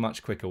 So this is a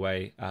much quicker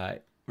way.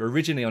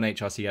 Originally on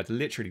HRC, you had to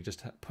literally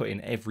just put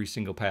in every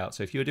single payout.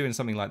 So if you were doing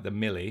something like the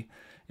milli,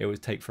 it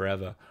would take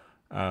forever.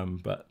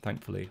 But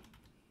thankfully,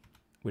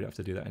 we don't have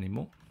to do that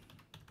anymore.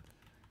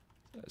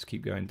 Let's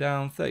keep going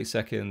down.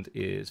 32nd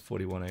is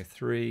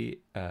 41.03.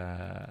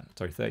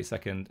 Sorry,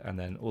 32nd, and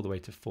then all the way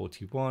to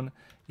 41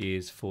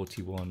 is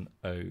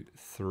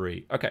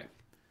 41.03. Okay.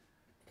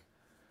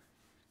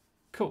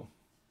 Cool.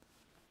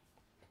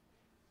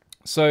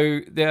 So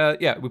there,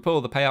 yeah, we put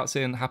all the payouts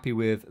in, happy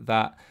with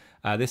that.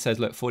 This says,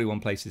 look, 41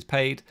 places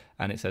paid,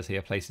 and it says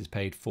here places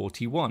paid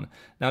 41.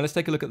 Now let's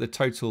take a look at the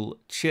total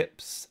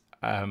chips.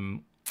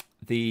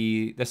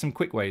 There's some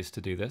quick ways to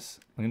do this.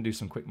 I'm going to do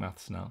some quick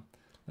maths now.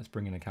 Let's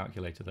bring in a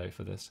calculator though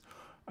for this.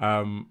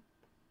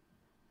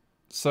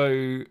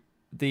 So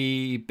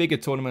the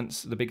big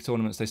tournaments,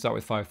 they start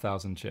with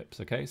 5,000 chips.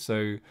 Okay,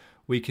 so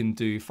we can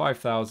do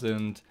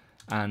 5,000.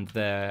 And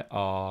there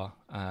are,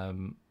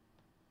 I'm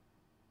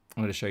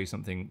going to show you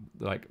something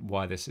like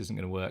why this isn't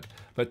going to work.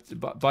 But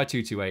by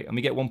 228, and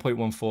we get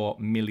 1.14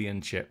 million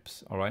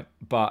chips, all right?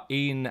 But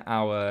in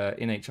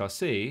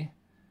HRC,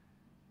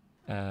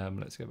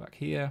 let's go back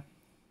here.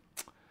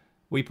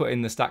 We put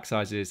in the stack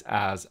sizes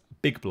as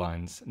big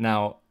blinds.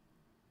 Now,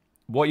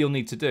 what you'll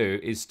need to do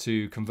is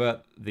to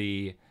convert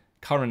the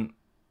current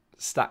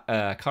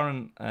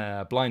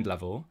blind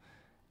level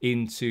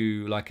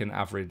into like an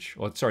average,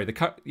 or sorry,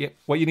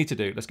 what you need to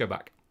do, let's go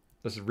back.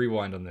 Let's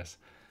rewind on this.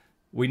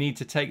 We need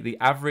to take the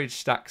average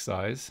stack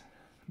size.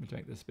 Let me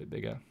make this a bit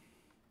bigger.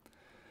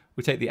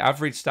 We take the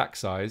average stack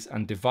size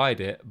and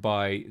divide it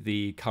by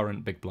the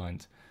current big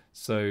blind.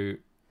 So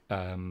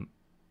let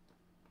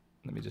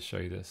me just show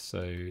you this.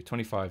 So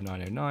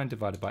 25,909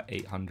 divided by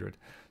 800.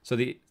 So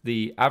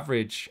the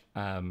average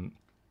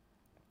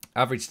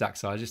Average stack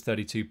size is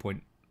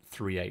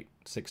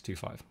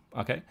 32.38625.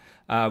 Okay,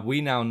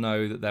 we now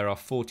know that there are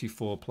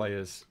 44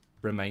 players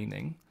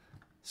remaining.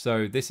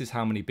 So this is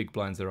how many big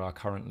blinds there are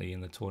currently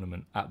in the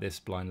tournament at this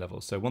blind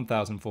level. So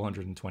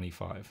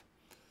 1,425.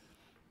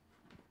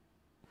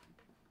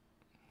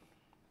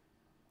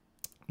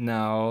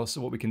 Now,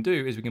 so what we can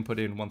do is we can put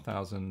in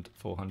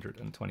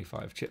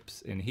 1,425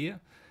 chips in here.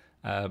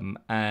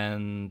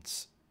 And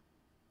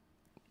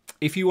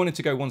if you wanted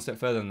to go one step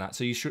further than that,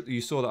 so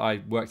you saw that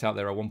I worked out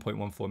there are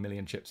 1.14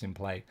 million chips in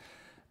play.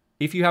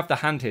 If you have the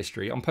hand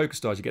history, on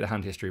PokerStars you get the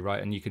hand history,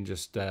 right? And you can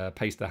just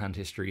paste the hand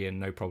history in,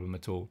 no problem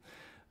at all.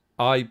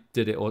 I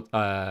did it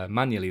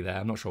manually there.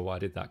 I'm not sure why I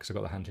did that because I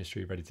got the hand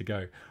history ready to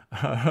go.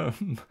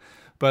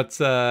 But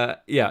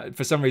yeah,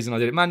 for some reason I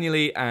did it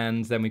manually,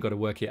 and then we got to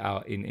work it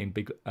out in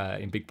big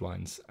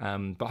blinds.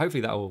 But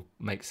hopefully that will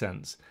make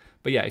sense.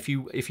 But yeah, if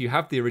you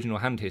have the original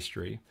hand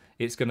history,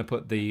 it's going to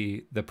put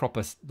the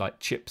proper like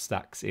chip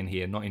stacks in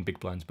here, not in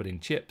big blinds, but in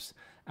chips.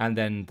 And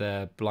then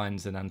the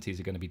blinds and antes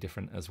are going to be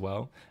different as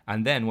well.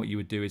 And then what you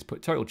would do is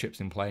put total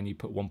chips in play, and you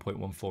put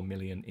 1.14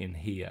 million in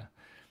here.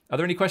 Are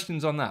there any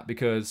questions on that?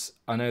 Because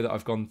I know that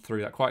I've gone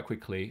through that quite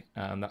quickly,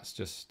 and that's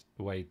just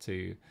a way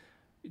to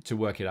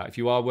work it out. If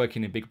you are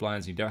working in big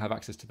blinds and you don't have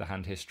access to the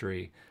hand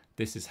history,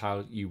 this is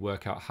how you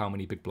work out how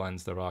many big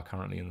blinds there are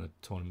currently in the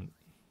tournament.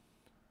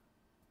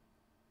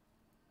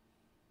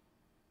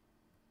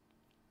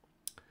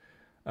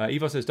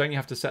 Evo says, don't you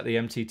have to set the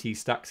MTT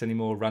stacks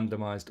anymore,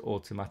 randomized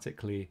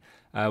automatically?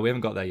 We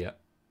haven't got there yet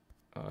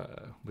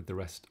with the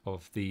rest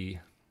of the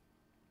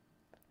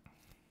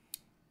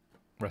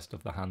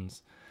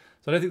hands.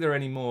 So I don't think there are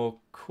any more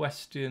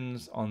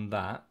questions on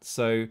that.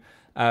 So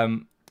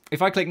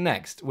if I click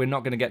next, we're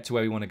not going to get to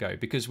where we want to go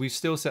because we've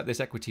still set this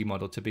equity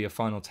model to be a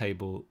final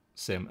table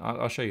sim.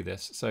 I'll show you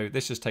this. So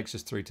this just takes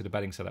us through to the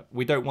betting setup.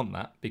 We don't want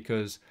that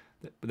because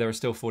there are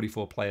still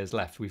 44 players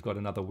left. We've got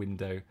another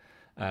window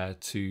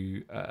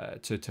to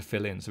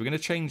fill in. So we're going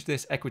to change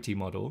this equity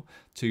model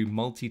to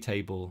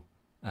multi-table.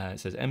 It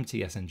says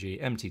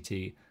MTSNG,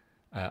 MTT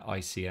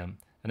ICM. And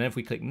then if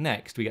we click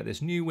next, we get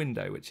this new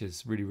window, which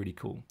is really, really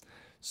cool.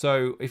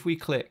 So if we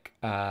click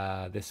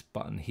this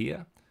button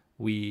here,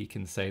 we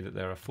can say that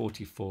there are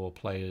 44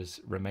 players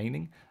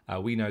remaining.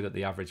 We know that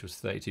the average was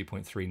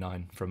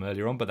 32.39 from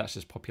earlier on, but that's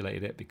just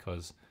populated it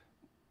because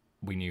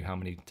we knew how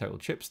many total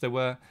chips there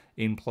were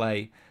in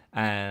play.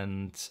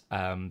 And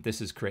this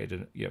has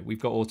created, we've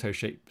got auto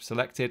shape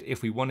selected.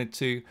 If we wanted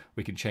to,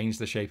 we can change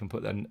the shape and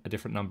put a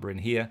different number in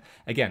here.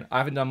 Again, I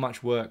haven't done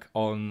much work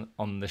on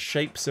the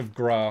shapes of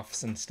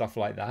graphs and stuff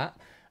like that.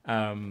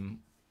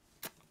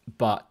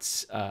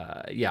 But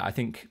yeah, I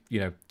think,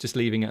 just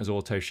leaving it as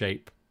auto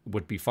shape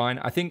would be fine.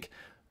 I think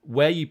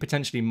where you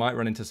potentially might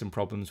run into some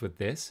problems with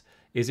this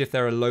is if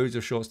there are loads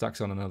of short stacks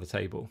on another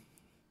table.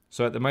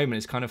 So at the moment,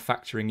 it's kind of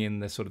factoring in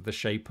the sort of the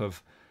shape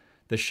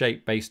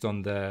based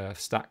on the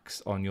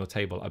stacks on your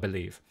table, I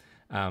believe.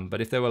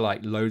 But if there were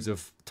like loads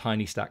of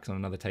tiny stacks on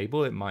another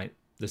table,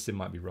 the sim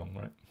might be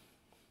wrong,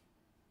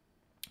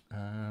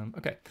 right?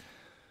 Okay.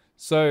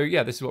 So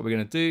yeah, this is what we're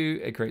going to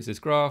do. It creates this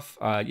graph.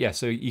 Yeah,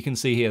 so you can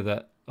see here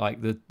that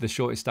like the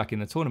shortest stack in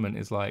the tournament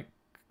is like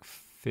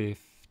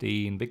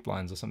 15 big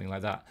blinds or something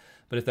like that.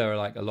 But if there are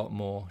like a lot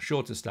more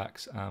shorter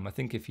stacks, I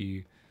think if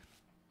you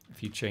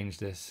change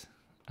this,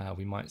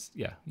 we might,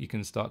 yeah, you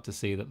can start to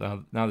see that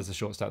now there's a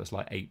short stack that's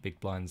like 8 big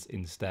blinds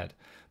instead.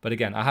 But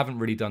again, I haven't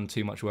really done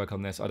too much work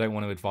on this. I don't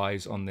want to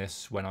advise on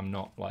this when I'm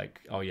not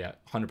like, oh yeah,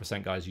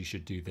 100% guys, you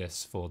should do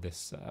this for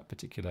this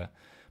particular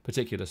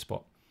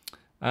spot.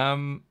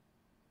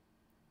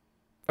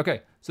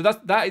 Okay, so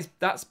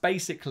that's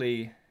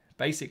basically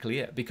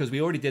it, because we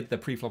already did the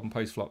pre-flop and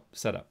post-flop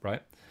setup,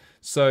 right?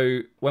 So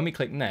when we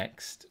click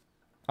next,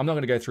 I'm not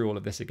going to go through all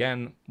of this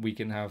again. We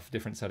can have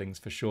different settings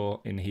for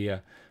sure in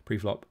here,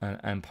 pre-flop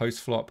and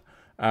post-flop.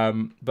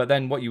 But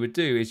then what you would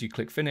do is you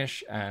click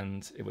finish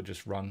and it would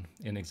just run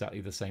in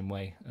exactly the same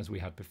way as we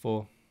had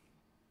before.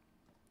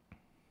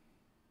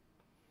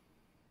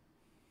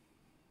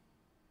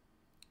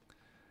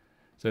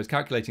 So it's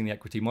calculating the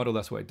equity model.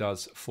 That's what it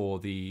does for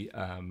the,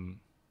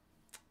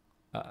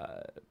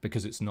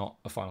 because it's not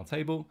a final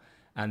table.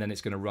 And then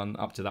it's going to run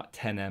up to that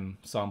 10M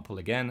sample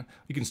again.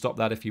 You can stop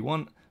that if you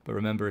want. But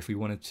remember, if we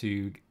wanted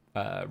to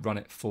run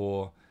it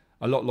for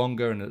a lot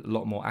longer and a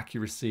lot more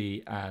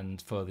accuracy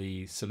and for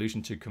the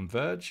solution to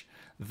converge,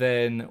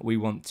 then we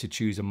want to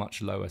choose a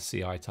much lower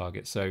CI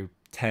target. So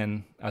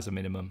 10 as a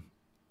minimum,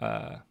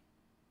 I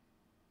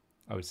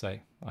would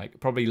say.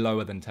 Like probably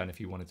lower than 10 if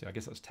you wanted to. I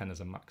guess that's 10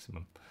 as a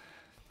maximum.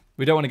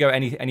 We don't want to go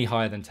any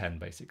higher than 10,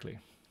 basically.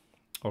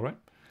 All right.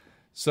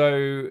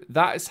 So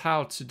that is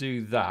how to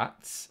do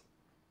that.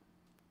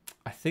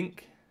 I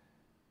think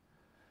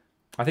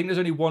there's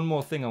only one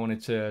more thing I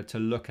wanted to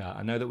look at.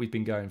 I know that we've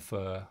been going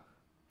for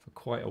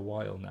quite a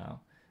while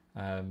now.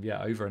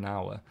 Yeah, over an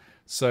hour.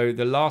 So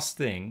the last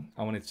thing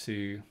I wanted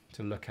to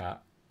look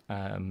at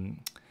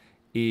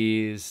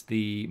is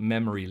the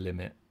memory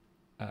limit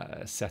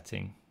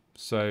setting.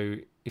 So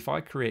if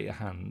I create a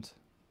hand,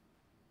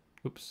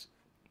 oops,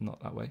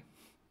 not that way.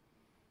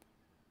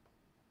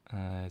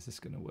 Is this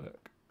going to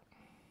work?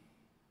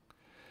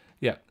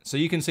 Yeah, so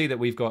you can see that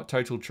we've got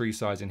total tree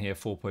size in here,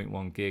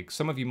 4.1 gigs.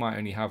 Some of you might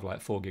only have like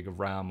 4 gig of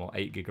RAM or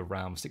 8 gig of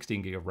RAM,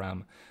 16 gig of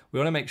RAM. We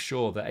want to make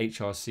sure that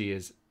HRC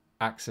is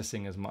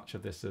accessing as much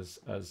of this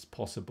as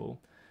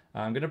possible.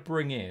 I'm going to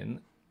bring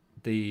in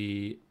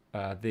the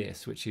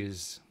this, which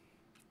is,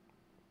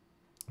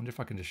 I wonder if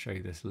I can just show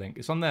you this link.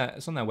 It's on their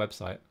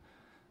website.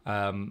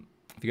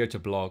 If you go to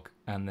blog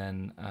and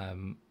then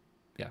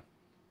yeah,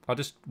 I'll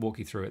just walk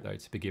you through it though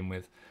to begin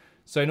with.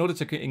 So in order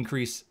to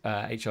increase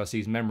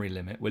HRC's memory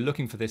limit, we're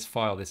looking for this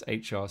file, this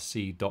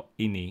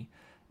hrc.ini,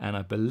 and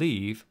I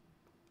believe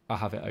I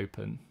have it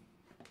open.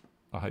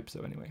 I hope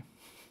so anyway.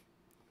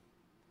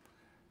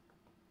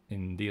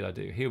 Indeed I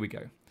do. Here we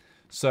go.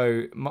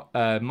 So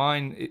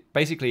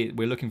basically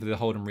we're looking for the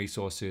Holdem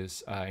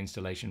Resources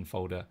installation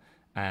folder,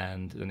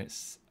 and then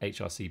it's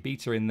HRC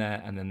Beta in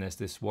there, and then there's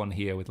this one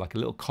here with like a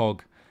little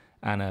cog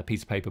and a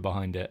piece of paper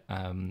behind it.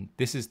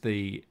 This is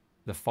the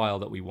file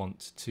that we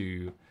want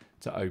to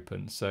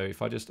open. So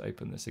if I just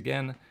open this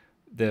again,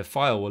 the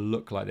file will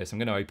look like this. I'm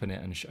going to open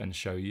it and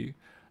show you.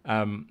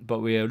 But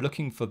we are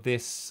looking for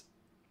this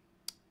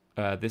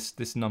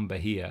this number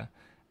here,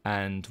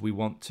 and we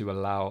want to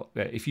allow,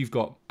 if you've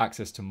got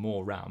access to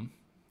more RAM,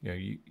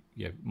 you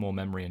have more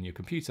memory in your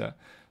computer,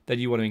 then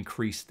you want to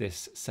increase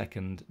this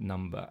second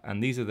number.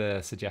 And these are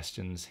the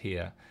suggestions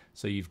here.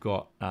 So you've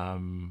got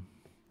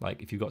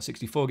like if you've got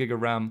 64 gig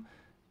of RAM,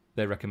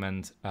 they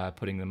recommend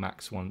putting the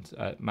max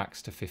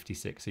to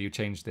 56. So you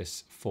change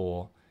this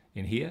 4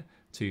 in here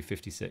to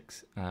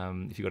 56.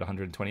 If you've got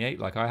 128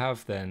 like I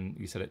have, then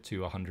you set it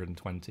to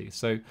 120.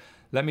 So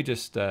let me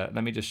just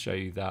show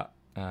you that.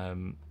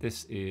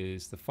 This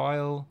is the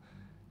file,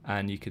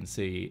 and you can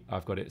see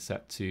I've got it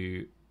set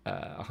to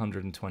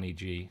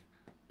 120G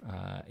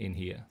in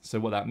here. So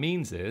what that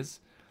means is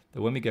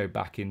that when we go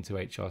back into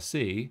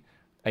HRC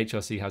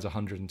has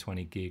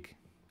 120 gig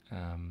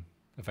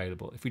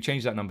available. If we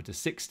change that number to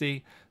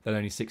 60, then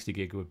only 60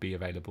 gig would be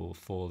available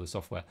for the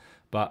software.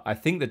 But I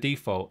think the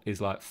default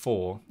is like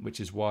 4, which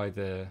is why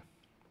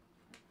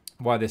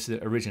this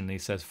originally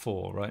says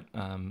 4, right?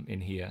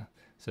 In here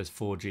it says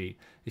 4G.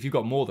 If you've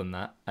got more than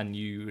that and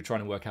you are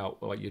trying to work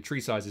out like your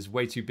tree size is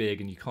way too big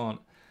and you can't,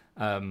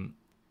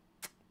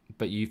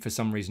 but for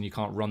some reason you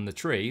can't run the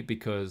tree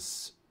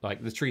because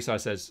like the tree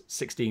size says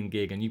 16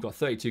 gig and you've got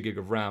 32 gig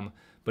of RAM,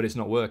 but it's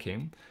not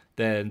working,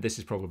 then this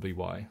is probably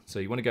why. So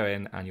you want to go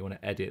in and you want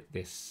to edit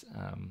this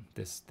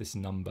this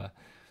number.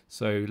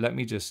 So let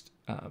me just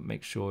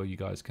make sure you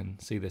guys can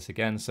see this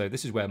again. So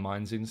this is where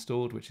mine's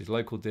installed, which is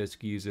local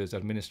disk, users,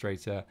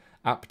 administrator,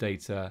 app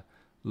data,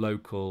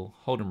 local,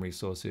 Holdem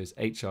Resources,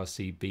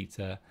 HRC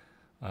Beta,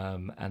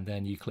 and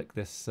then you click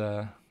this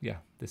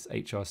this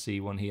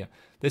HRC one here.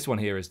 This one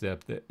here is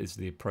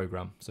the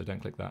program, so don't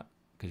click that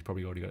because you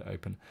probably already got it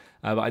open.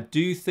 But I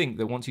do think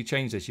that once you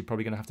change this, you're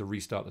probably going to have to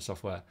restart the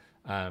software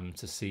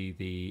to see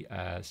the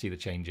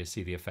changes,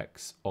 see the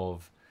effects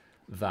of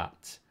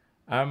that.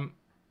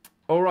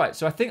 All right,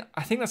 so I think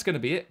that's going to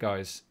be it,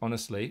 guys.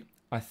 Honestly,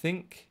 I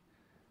think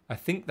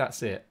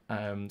that's it.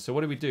 So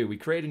what did we do? We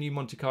created a new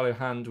Monte Carlo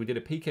hand. We did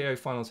a PKO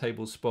final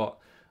table spot.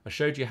 I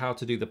showed you how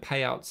to do the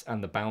payouts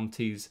and the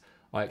bounties.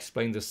 I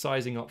explained the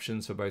sizing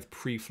options for both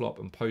pre-flop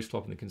and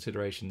post-flop and the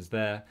considerations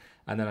there.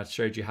 And then I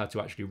showed you how to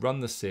actually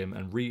run the sim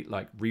and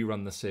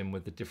rerun the sim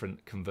with the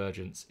different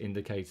convergence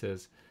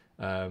indicators.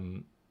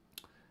 Then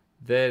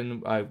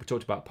we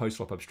talked about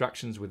post-flop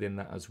abstractions within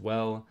that as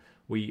well.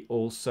 We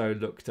also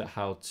looked at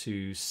how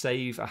to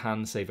save a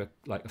hand, save a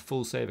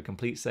full save, a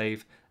complete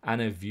save,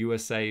 and a viewer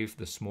save,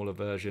 the smaller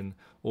version.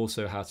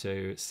 Also how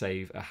to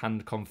save a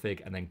hand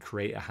config and then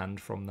create a hand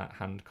from that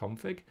hand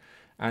config.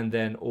 And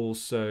then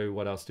also,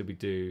 what else did we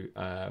do?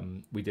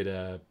 We did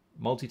a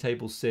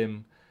multi-table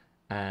sim,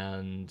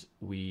 and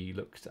we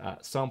looked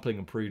at sampling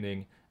and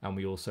pruning, and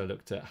we also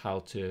looked at how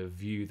to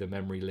view the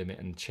memory limit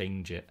and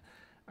change it.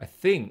 I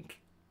think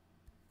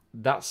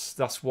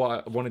that's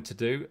what I wanted to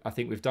do. I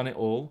think we've done it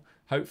all.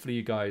 Hopefully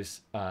you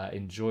guys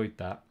enjoyed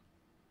that.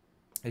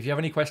 If you have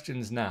any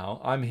questions now,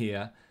 I'm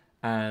here,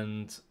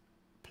 and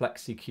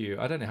PlexiQ,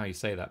 I don't know how you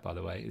say that, by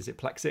the way. Is it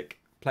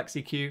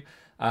PlexiQ?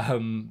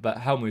 But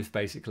Helmuth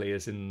basically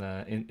is in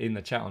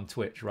the chat on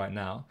Twitch right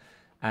now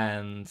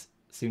and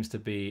seems to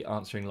be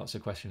answering lots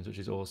of questions, which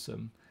is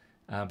awesome.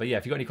 But yeah,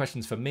 if you've got any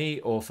questions for me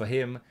or for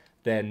him,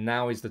 then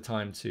now is the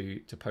time to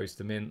post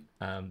them in.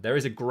 There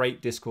is a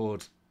great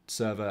Discord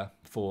server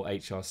for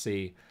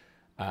HRC.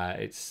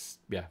 It's,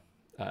 yeah,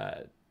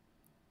 I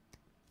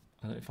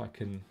don't know if I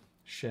can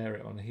share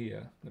it on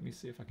here. Let me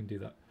see if I can do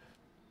that.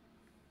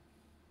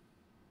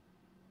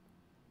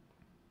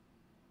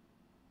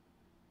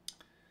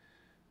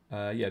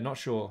 Yeah, not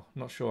sure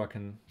I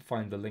can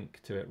find the link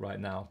to it right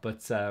now,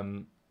 but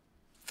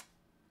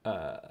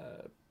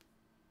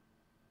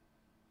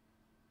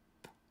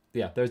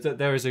yeah,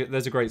 there's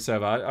a great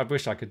server. I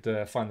wish I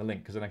could find the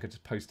link because then I could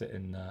just post it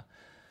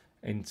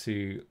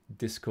into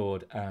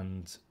Discord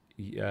and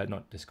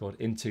not Discord,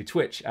 into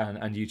Twitch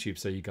and YouTube,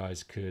 so you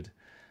guys could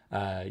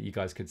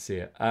see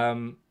it.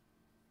 It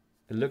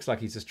looks like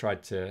he's just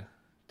tried to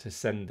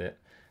send it.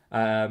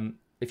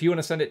 If you want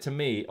to send it to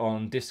me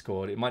on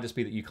Discord, it might just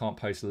be that you can't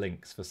post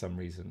links for some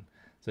reason.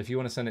 So if you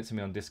want to send it to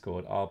me on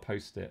Discord, I'll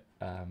post it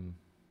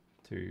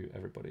to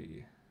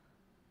everybody.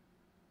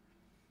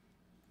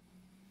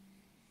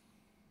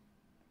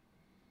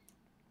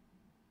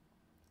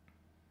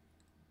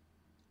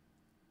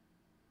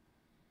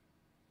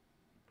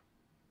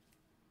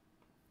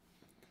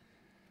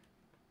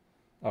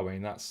 Oh, I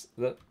mean, that's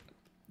that.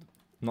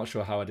 I'm not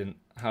sure how I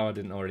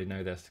didn't already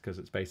know this, because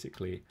it's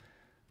basically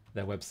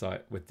their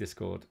website with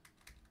Discord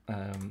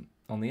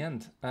on the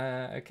end.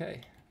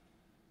 Okay.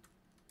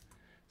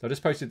 So I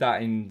just posted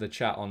that in the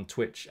chat on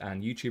Twitch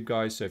and YouTube,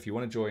 guys. So if you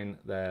want to join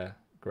their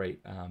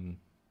great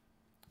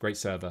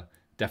server,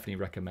 definitely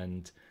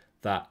recommend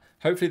that.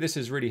 Hopefully this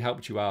has really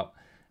helped you out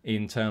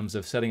in terms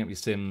of setting up your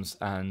sims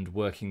and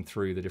working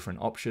through the different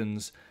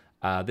options.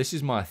 This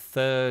is my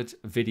 3rd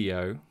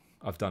video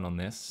I've done on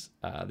this.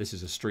 This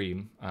is a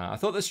stream. I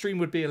thought the stream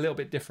would be a little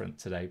bit different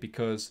today,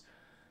 because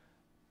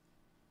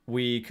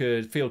we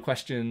could field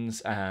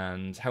questions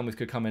and Helmuth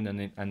could come in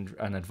and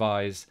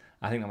advise.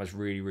 I think that was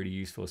really, really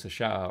useful. So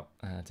shout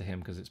out to him,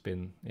 because it's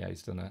been, yeah,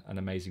 he's done an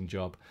amazing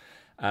job.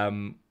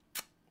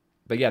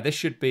 But yeah, this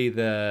should be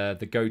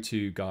the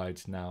go-to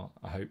guide now,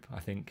 I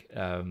think.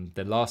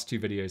 The last 2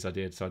 videos I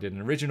did, so I did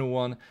an original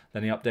one,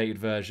 then the updated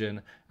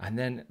version, and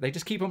then they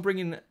just keep on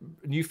bringing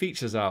new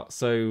features out.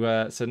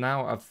 So so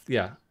now I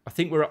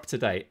think we're up to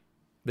date.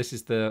 This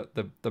is the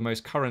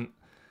most current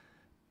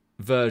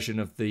version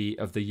of the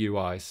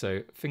UI.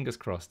 So fingers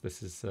crossed,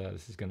 this is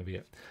going to be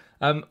it.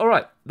 All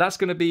right, that's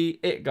going to be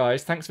it,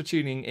 guys. Thanks for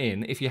tuning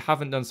in. If you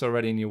haven't done so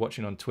already and you're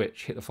watching on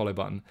Twitch, hit the follow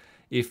button.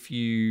 If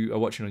you are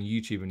watching on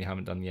YouTube and you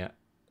haven't done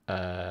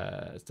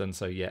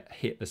so yet,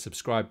 hit the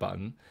subscribe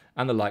button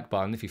and the like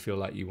button if you feel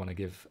like you want to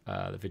give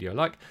the video a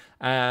like,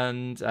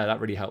 and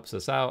that really helps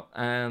us out.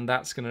 And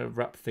that's going to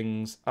wrap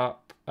things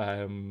up.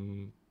 Have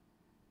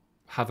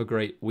a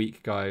great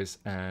week, guys,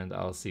 and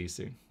I'll see you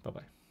soon. Bye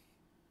bye.